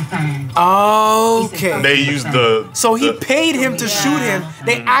 Okay. They used the. So he paid him to shoot him.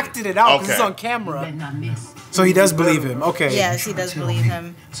 They acted it out because it's on camera. So he does believe him. Okay. Yes, he does believe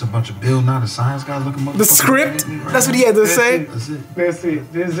him. It's a bunch of Bill Nye the Science Guy looking motherfuckers. The script? That's what he had to say? That's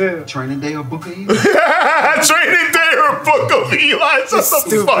it. This it. Training Day or Book of Eli? Training Day or Book of Eli? Shut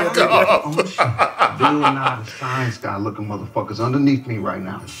the fuck up. Bill Nye the Science Guy looking motherfuckers underneath me right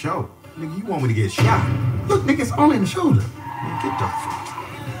now. Show. Nigga, you want me to get shot? Look, nigga, it's only in the shoulder. Get the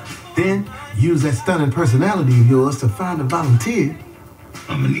fuck. Then use that stunning personality of yours to find a volunteer.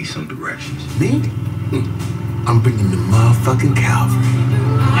 I'm gonna need some directions. Me? I'm bringing the motherfucking cavalry.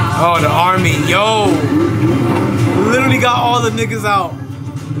 Oh, the army. Yo. Literally got all the niggas out.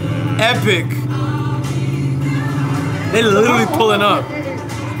 Epic. They literally pulling up.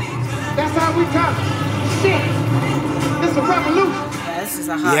 That's how we come. Shit. It's a revolution. Yeah, this is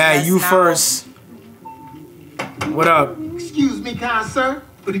a hot Yeah, mess you now. first. What up? Excuse me, kind sir,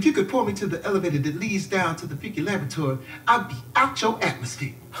 but if you could point me to the elevator that leads down to the freaky laboratory, I'd be out your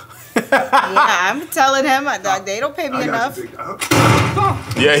atmosphere. Yeah, I'm telling him they don't pay me enough.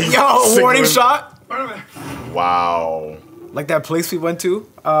 Yeah, he Yo, warning shot. Wow. Like that place we went to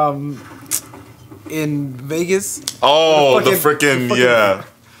in Vegas. Oh, the freaking yeah.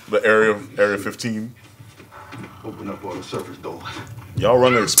 The area 15. Open up all the surface doors. Y'all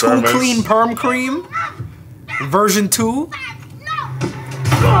run the Too experiments. Clean Perm Cream. Version 2.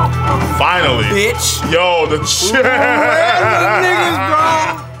 Finally. Bitch. Yo, the shit. Niggas,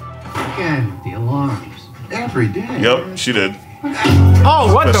 bro. Again, the alarms. Every day. Yep, she did.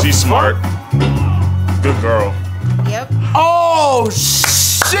 Oh, what the She's fuck? smart. Good girl. Yep. Oh,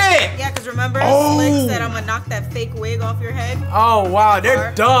 shit. Yeah, because remember, Oh. Slick said I'm going to knock that fake wig off your head? Oh, wow.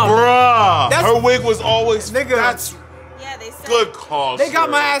 They're dumb. Bruh. That's- Her wig was always. Nigga. That's Yeah, they said. good call. They got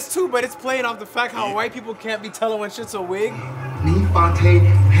sir. my ass too, but it's playing off the fact how white people can't be telling when shit's a wig. Me, Fontaine,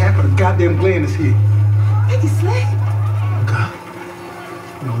 half of the goddamn gland is here. Thank you, Slick. God.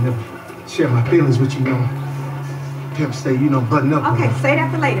 You know, never share my feelings with you, know. Pimp say, you know, button up. Okay, say that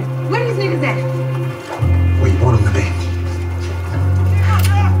for later. Where these niggas at? Where you want them to be?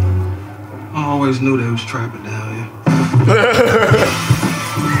 I always knew they was trapping down here.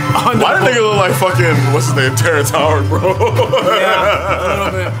 Why did nigga look like fucking what's his name, Terrence Howard, bro? Yeah, a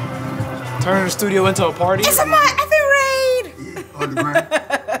little bit. Turning the studio into a party. It's a my effing raid! Yeah, underground.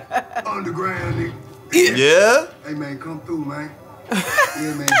 Underground, nigga. Yeah. Hey, man, come through, man.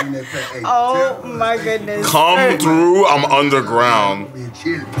 Yeah, man, bring that pack. Hey, Oh my goodness. Come through. I'm underground. being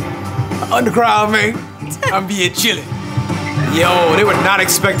chilly. Underground, man. I'm being chilling. Yo, they were not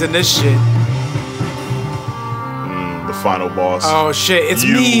expecting this shit. The final boss. Oh shit, it's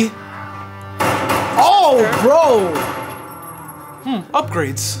You. me. Oh, bro.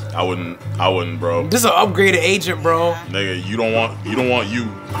 Upgrades. I wouldn't, bro. This is an upgraded agent, bro. Nigga, you don't want you.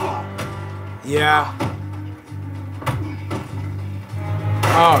 Yeah.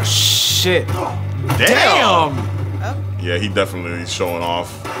 Oh shit. Damn. Yeah, he definitely showing off.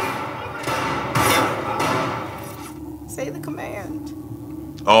 Say the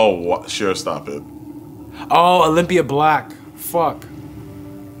command. Oh, what? Sure, stop it. Oh, Olympia Black. Fuck.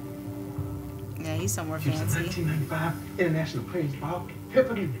 Yeah, he's somewhere fancy. 1995 International Praise Ball.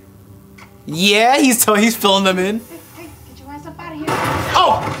 Pippity. Yeah, he's filling them in. Hey, get your ass up out of here.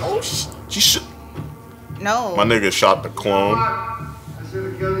 Oh, she should. No. My nigga shot the clone. I should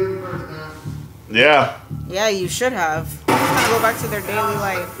have killed you the first time. Yeah. Yeah, you should have. Just kind of go back to their daily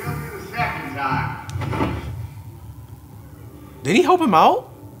life. Killed you the second time. Did he help him out?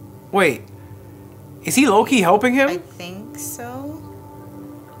 Wait. Is he low-key helping I him? think so.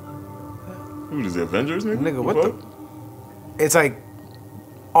 Who is the Avengers, nigga? Nigga, what the? It's like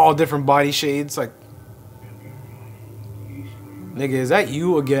all different body shades. Like, nigga, is that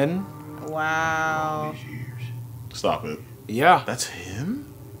you again? Wow. Stop it. Yeah. That's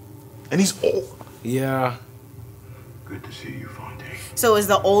him? And he's old. Yeah. Good to see you, Fontaine. So is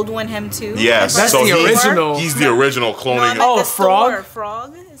the old one him too? Yes. That's so the original. He's the original No, I cloning. meant Oh, the Frog? store.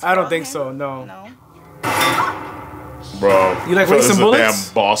 Frog? Is I don't Frog think him? so. No. No. Bro. You like so waste this some is a bullets?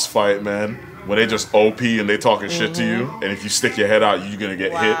 damn boss fight, man. When they just OP and they talking shit to you, and if you stick your head out, you're gonna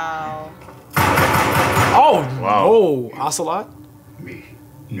get hit. Wow. Oh. Wow. Oh, Ocelot. Me.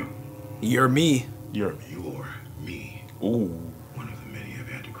 No. You're me. You're You're me. ooh. One of the many I've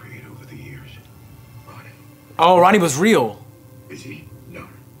had to create over the years. Ronnie. Oh, Ronnie was real. Is he? No.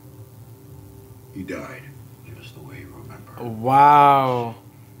 He died. Just the way you remember. Wow.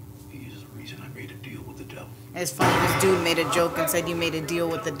 He's It's funny, this dude made a joke and said you made a deal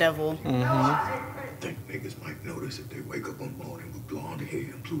with the devil. I think niggas might notice if they wake up one morning with blonde hair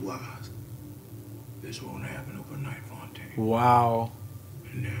and blue eyes. This won't happen overnight, Fontaine. Wow.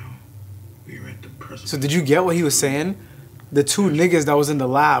 And now, we're at the present. So did you get what he was saying? The two niggas that was in the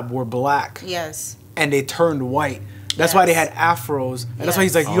lab were black. Yes. And they turned white. That's why they had afros. And that's why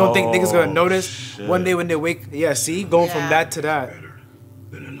he's like, you don't think niggas gonna notice one day when they wake? Yeah, see? Going from that to that.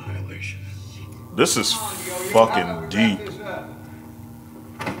 Than annihilation. This is fucking deep.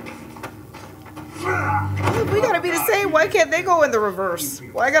 We gotta be the same. Why can't they go in the reverse?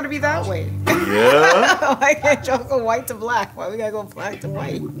 Why gotta be that way? Yeah. Why can't y'all go white to black? Why we gotta go black to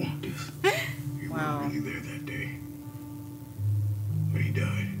white? Wow. Really there that day. When he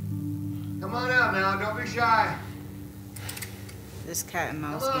died. Come on out now, don't be shy. This cat and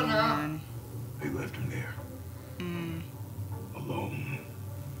mouse Hello, game, now. man. They left him there. Alone.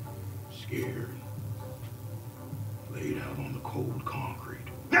 Scared. Laid out on the cold concrete.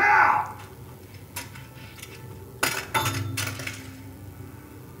 Now!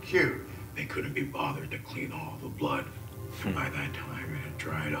 Cute. They couldn't be bothered to clean all the blood. And by that time, it had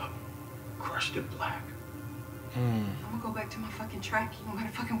dried up. Crushed it black. I'm gonna go back to my fucking track. You don't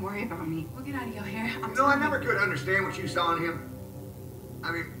gotta fucking worry about me. We'll get out of your hair. You know, I never could understand what you saw in him.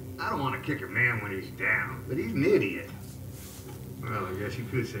 I mean, I don't want to kick a man when he's down, but he's an idiot. Well, I guess you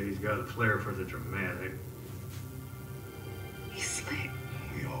could say he's got a flair for the dramatic. He's slick.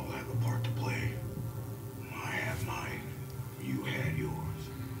 We all have a part to play. I have mine. You had yours.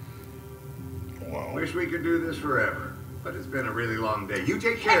 Wow. Wish we could do this forever, but it's been a really long day. You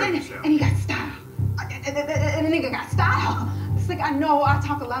take care of yourself. And he got style. And the nigga got style. It's like, I know I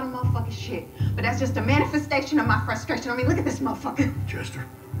talk a lot of motherfucking shit, but that's just a manifestation of my frustration. I mean, look at this motherfucker. Chester.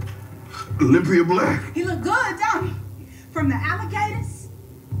 Olympia Black. He look good, don't he? From the alligators,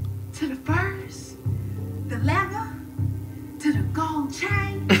 to the furs, the leather, to the gold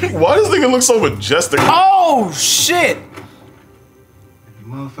chain. Why does this nigga look so majestic? Oh, shit.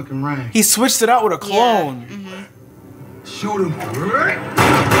 Motherfucking rain. He switched it out with a clone. Shoot him.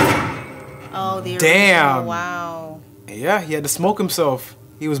 Oh, the Damn. original. Wow. Yeah, he had to smoke himself.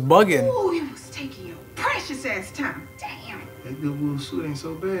 He was bugging. Ooh, you was taking your precious ass time. Damn. That good little suit ain't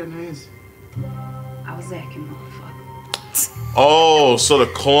so bad, man. I was acting, motherfucker. Oh, so the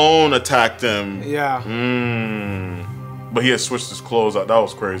clone attacked him. Yeah. But he had switched his clothes out. That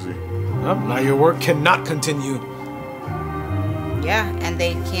was crazy. Well, now your work cannot continue. Yeah, and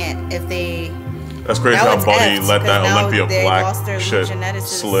they can't if they. That's crazy Now how it's Buddy F's, let 'cause that now Olympia they lost their Black shit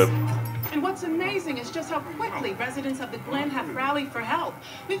geneticists. slip. And what's amazing is just how quickly residents of the Glen have rallied for help.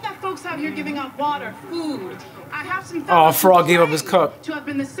 We've got folks out here giving out water, food. I have some Oh, Frog gave up his cup. to have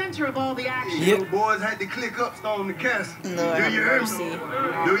been the center of all the action. Little boys had to click up, storm the castle. Lord Do have you hear me? mercy.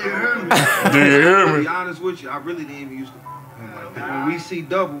 Do you hear me? Do you hear To me? be honest with you, I really didn't even used to. When we see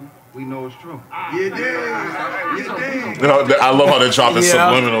double, we know it's true. You dig? You dig? I love how they drop the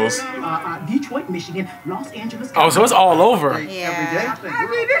subliminals. Detroit, Michigan, Los Angeles. Oh, so it's all over. Yeah. I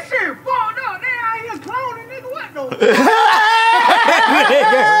mean, this shit falling out. They out here cloning, nigga. What the?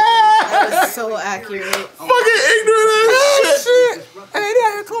 That was so accurate. Fucking ignorant ass shit. Hey, they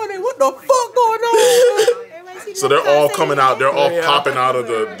out here cloning. What the fuck going on? So they're all coming out. They're all popping out of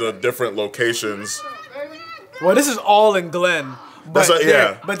the different locations. Well, this is all in Glen. But, That's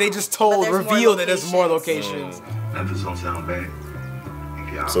yeah. but they just revealed that there's more locations. Memphis don't sound bad.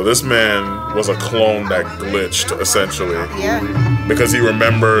 So this man was a clone that glitched, essentially. Yeah. Because he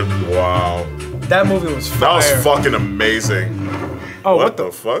remembered, wow. That movie was fire. That was fucking amazing. Oh, what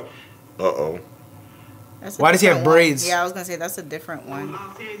the fuck? Uh-oh. That's a Why does he have different one. braids? Yeah, I was gonna say that's a different one.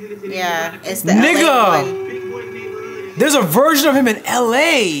 Yeah, it's the Nigga! LA one. There's a version of him in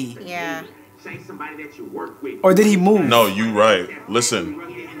LA. Yeah. Or did he move? No, you right.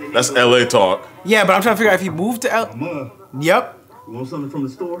 Listen, that's LA talk. Yeah, but I'm trying to figure out if he moved to LA. Yep. You want something from the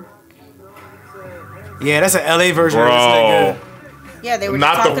store? Yeah, that's an LA version Bro. of this nigga. Yeah, they were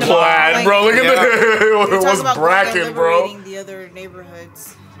Not just the talking plaid, about, bro. Look at they were it. It talking was about Bracken, bro. liberating the other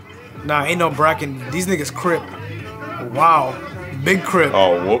neighborhoods. Nah, ain't no Bracken. These niggas crip. Wow. Big crip.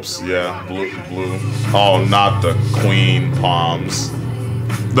 Oh, whoops. Yeah, blue. Oh, not the Queen Palms.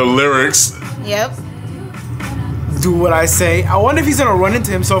 The lyrics. Yep. Do what I say. I wonder if he's gonna run into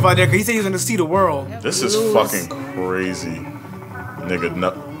himself out there because he said he was gonna see the world. This is fucking crazy. Nigga,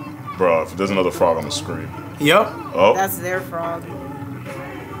 no. Bro, if there's another frog on the screen. Yep. Oh. That's their frog.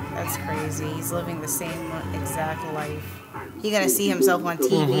 That's crazy. He's living the same exact life. He gonna see himself on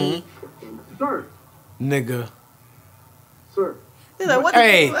TV. Sir. Nigga. Sir. He's like, what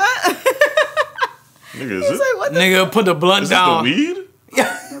Hey. the Nigga, is He's it? like, what the Nigga, put the blunt Is down. this the weed?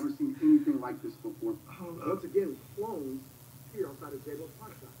 I've never seen anything like this before.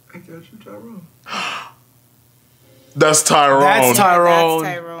 Tyrone. That's Tyrone. That's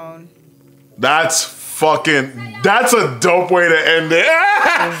Tyrone. That's Tyrone. That's a dope way to end it.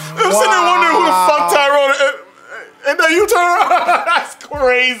 I'm sitting there wondering who the fuck Tyrone is. And then you Tyrone. That's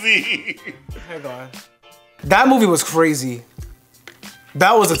crazy. Hang on. That movie was crazy.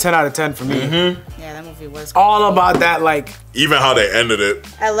 That was a 10 out of 10 for me. Mm-hmm. Yeah, that movie was cool. All about that, like... Even how they ended it.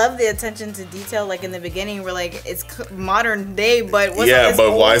 I love the attention to detail. Like, in the beginning, we're like, it's modern day, but... Yeah,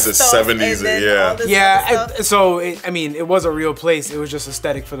 but why is it 70s? Yeah, so, it was a real place. It was just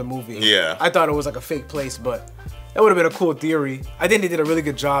aesthetic for the movie. Yeah. I thought it was like a fake place, but that would have been a cool theory. I think they did a really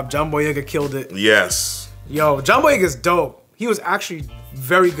good job. John Boyega killed it. Yes. Yo, John Boyega's dope. He was actually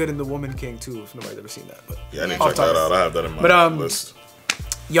very good in The Woman King, too, if nobody's ever seen that. But yeah, I need to check that out. I have that in my list.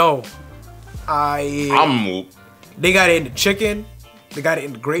 Yo, they got it in the chicken, they got it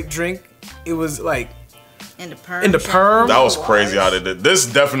in the grape drink. It was like in the perm. That was crazy how they did. This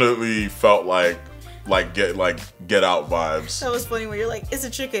definitely felt like Get Out vibes. That was funny when you're like, it's a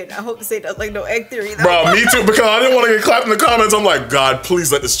chicken. I hope to say that like no egg theory. Bro, me too, because I didn't want to get clapped in the comments. I'm like, God,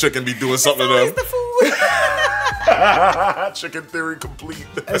 please let this chicken be doing something to them. The food. Chicken theory complete.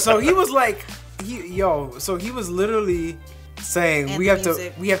 And so he was like, he was literally saying and we have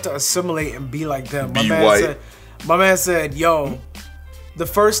to assimilate and be like them. Be white. My man said, yo, the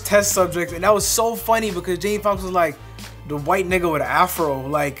first test subject, and that was so funny because Jamie Foxx was like, the white nigga with an afro,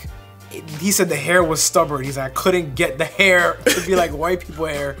 like he said the hair was stubborn. He's like, I couldn't get the hair to be like white people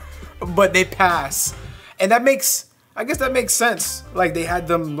hair, but they pass. And I guess that makes sense. Like they had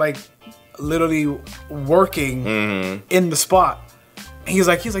them like literally working in the spot. And he's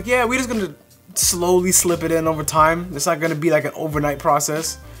like, yeah, we're just gonna slowly slip it in over time. It's not gonna be like an overnight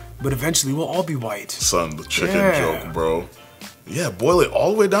process, but eventually we'll all be white. Son, the chicken joke, bro. Yeah, boil it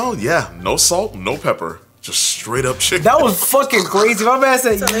all the way down. Yeah, no salt, no pepper. Just straight up chicken. That was fucking crazy. My man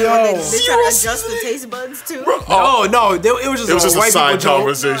said, so yo. They try to adjust the taste buds too? No, it was just a side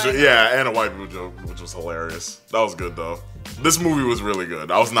conversation. Yeah, and a white people joke, which was hilarious. That was good, though. This movie was really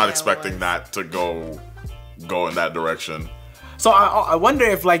good. I was not expecting that to go in that direction. So I wonder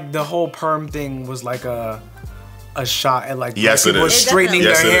if like the whole perm thing was like a shot at like people straightening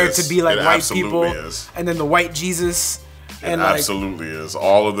their hair to be like white people, is. And then the white Jesus. It absolutely is.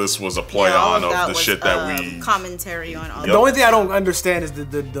 All of this was a play on of the shit that we commentary on. All The only thing I don't understand is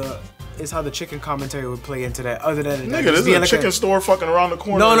is how the chicken commentary would play into that. Other than nigga, this is a chicken store fucking around the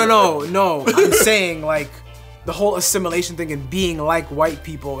corner. No. I'm saying like the whole assimilation thing and being like white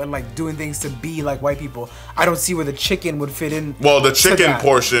people and like doing things to be like white people. I don't see where the chicken would fit in. Well, the chicken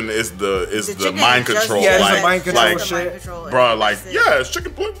portion is the mind control. Yeah, it's the mind control shit. Bro, like, yeah, it's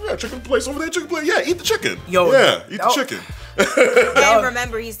chicken place over there, chicken place. Yeah, eat the chicken. Yo, yeah, eat the chicken. And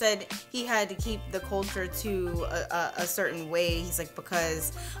remember, he said he had to keep the culture to a certain way. He's like,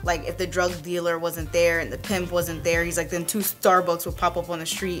 because like if the drug dealer wasn't there and the pimp wasn't there, he's like, then 2 Starbucks would pop up on the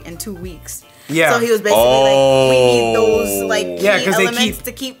street in 2 weeks. Yeah. So he was basically like, we need those like key elements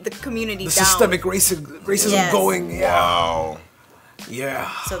to keep the community down. Systemic racism going. Yeah. Wow. Yeah.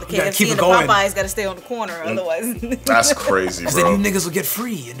 So the KFC and the Popeyes got to stay on the corner, otherwise. That's crazy, bro. Because then you niggas will get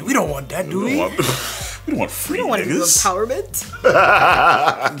free, and we don't want that, do we? We don't want free niggas. We don't want to do empowerment.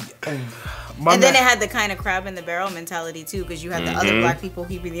 And then it had the kind of crab in the barrel mentality too, because you had the other black people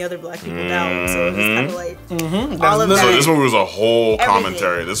keeping the other black people down. So it was kind of like all of that. So this movie was a whole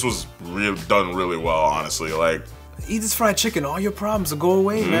commentary. This was done really well, honestly. Like, eat this fried chicken, all your problems will go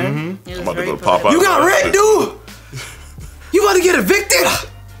away, man. I'm about to go to Popeye. You got rent, dude. You about to get evicted.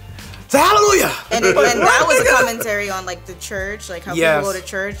 Say hallelujah. And that was a commentary on like the church, like how people go to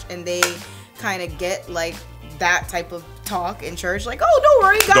church and they kind of get like that type of talk in church, like, oh, don't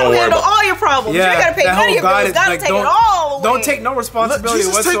worry, God will handle all your problems. You ain't gotta pay none of your bills. God will take it all away. Don't take no responsibility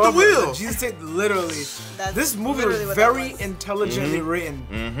whatsoever. Take the wheel. Jesus take literally. This movie was very intelligently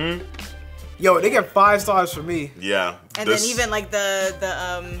written. Yo, they get 5 stars for me. Yeah. And then even like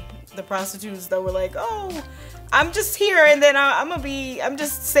the prostitutes that were like, oh, I'm just here, and then I'm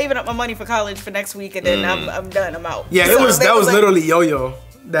just saving up my money for college for next week, and then I'm done. I'm out. Yeah, that was like, literally Yo-Yo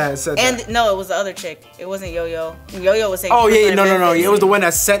that said that. And no, it was the other chick. It wasn't Yo-Yo. Yo-Yo was saying. Oh yeah, no. It was the one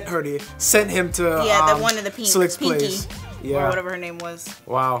that sent him to. Yeah, the one in the Slick's Pinky, place. Yeah, or whatever her name was.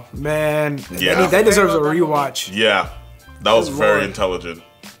 Wow, man. Yeah, that deserves a rewatch. Yeah, that was very intelligent.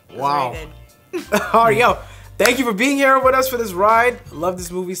 Wow. All right, yo. Thank you for being here with us for this ride. Love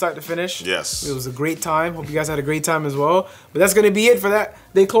this movie start to finish. Yes. It was a great time. Hope you guys had a great time as well. But that's going to be it for that.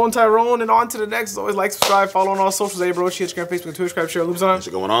 They clone Tyrone, and on to the next. As always, like, subscribe, follow on all socials. YaBoyRoshi, Instagram, Facebook, Twitter, subscribe, share, loops on. What's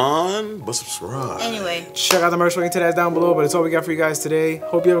going on? But subscribe. Anyway. Check out the merch link to that down below. But it's all we got for you guys today.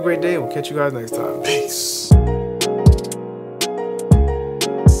 Hope you have a great day. We'll catch you guys next time. Peace.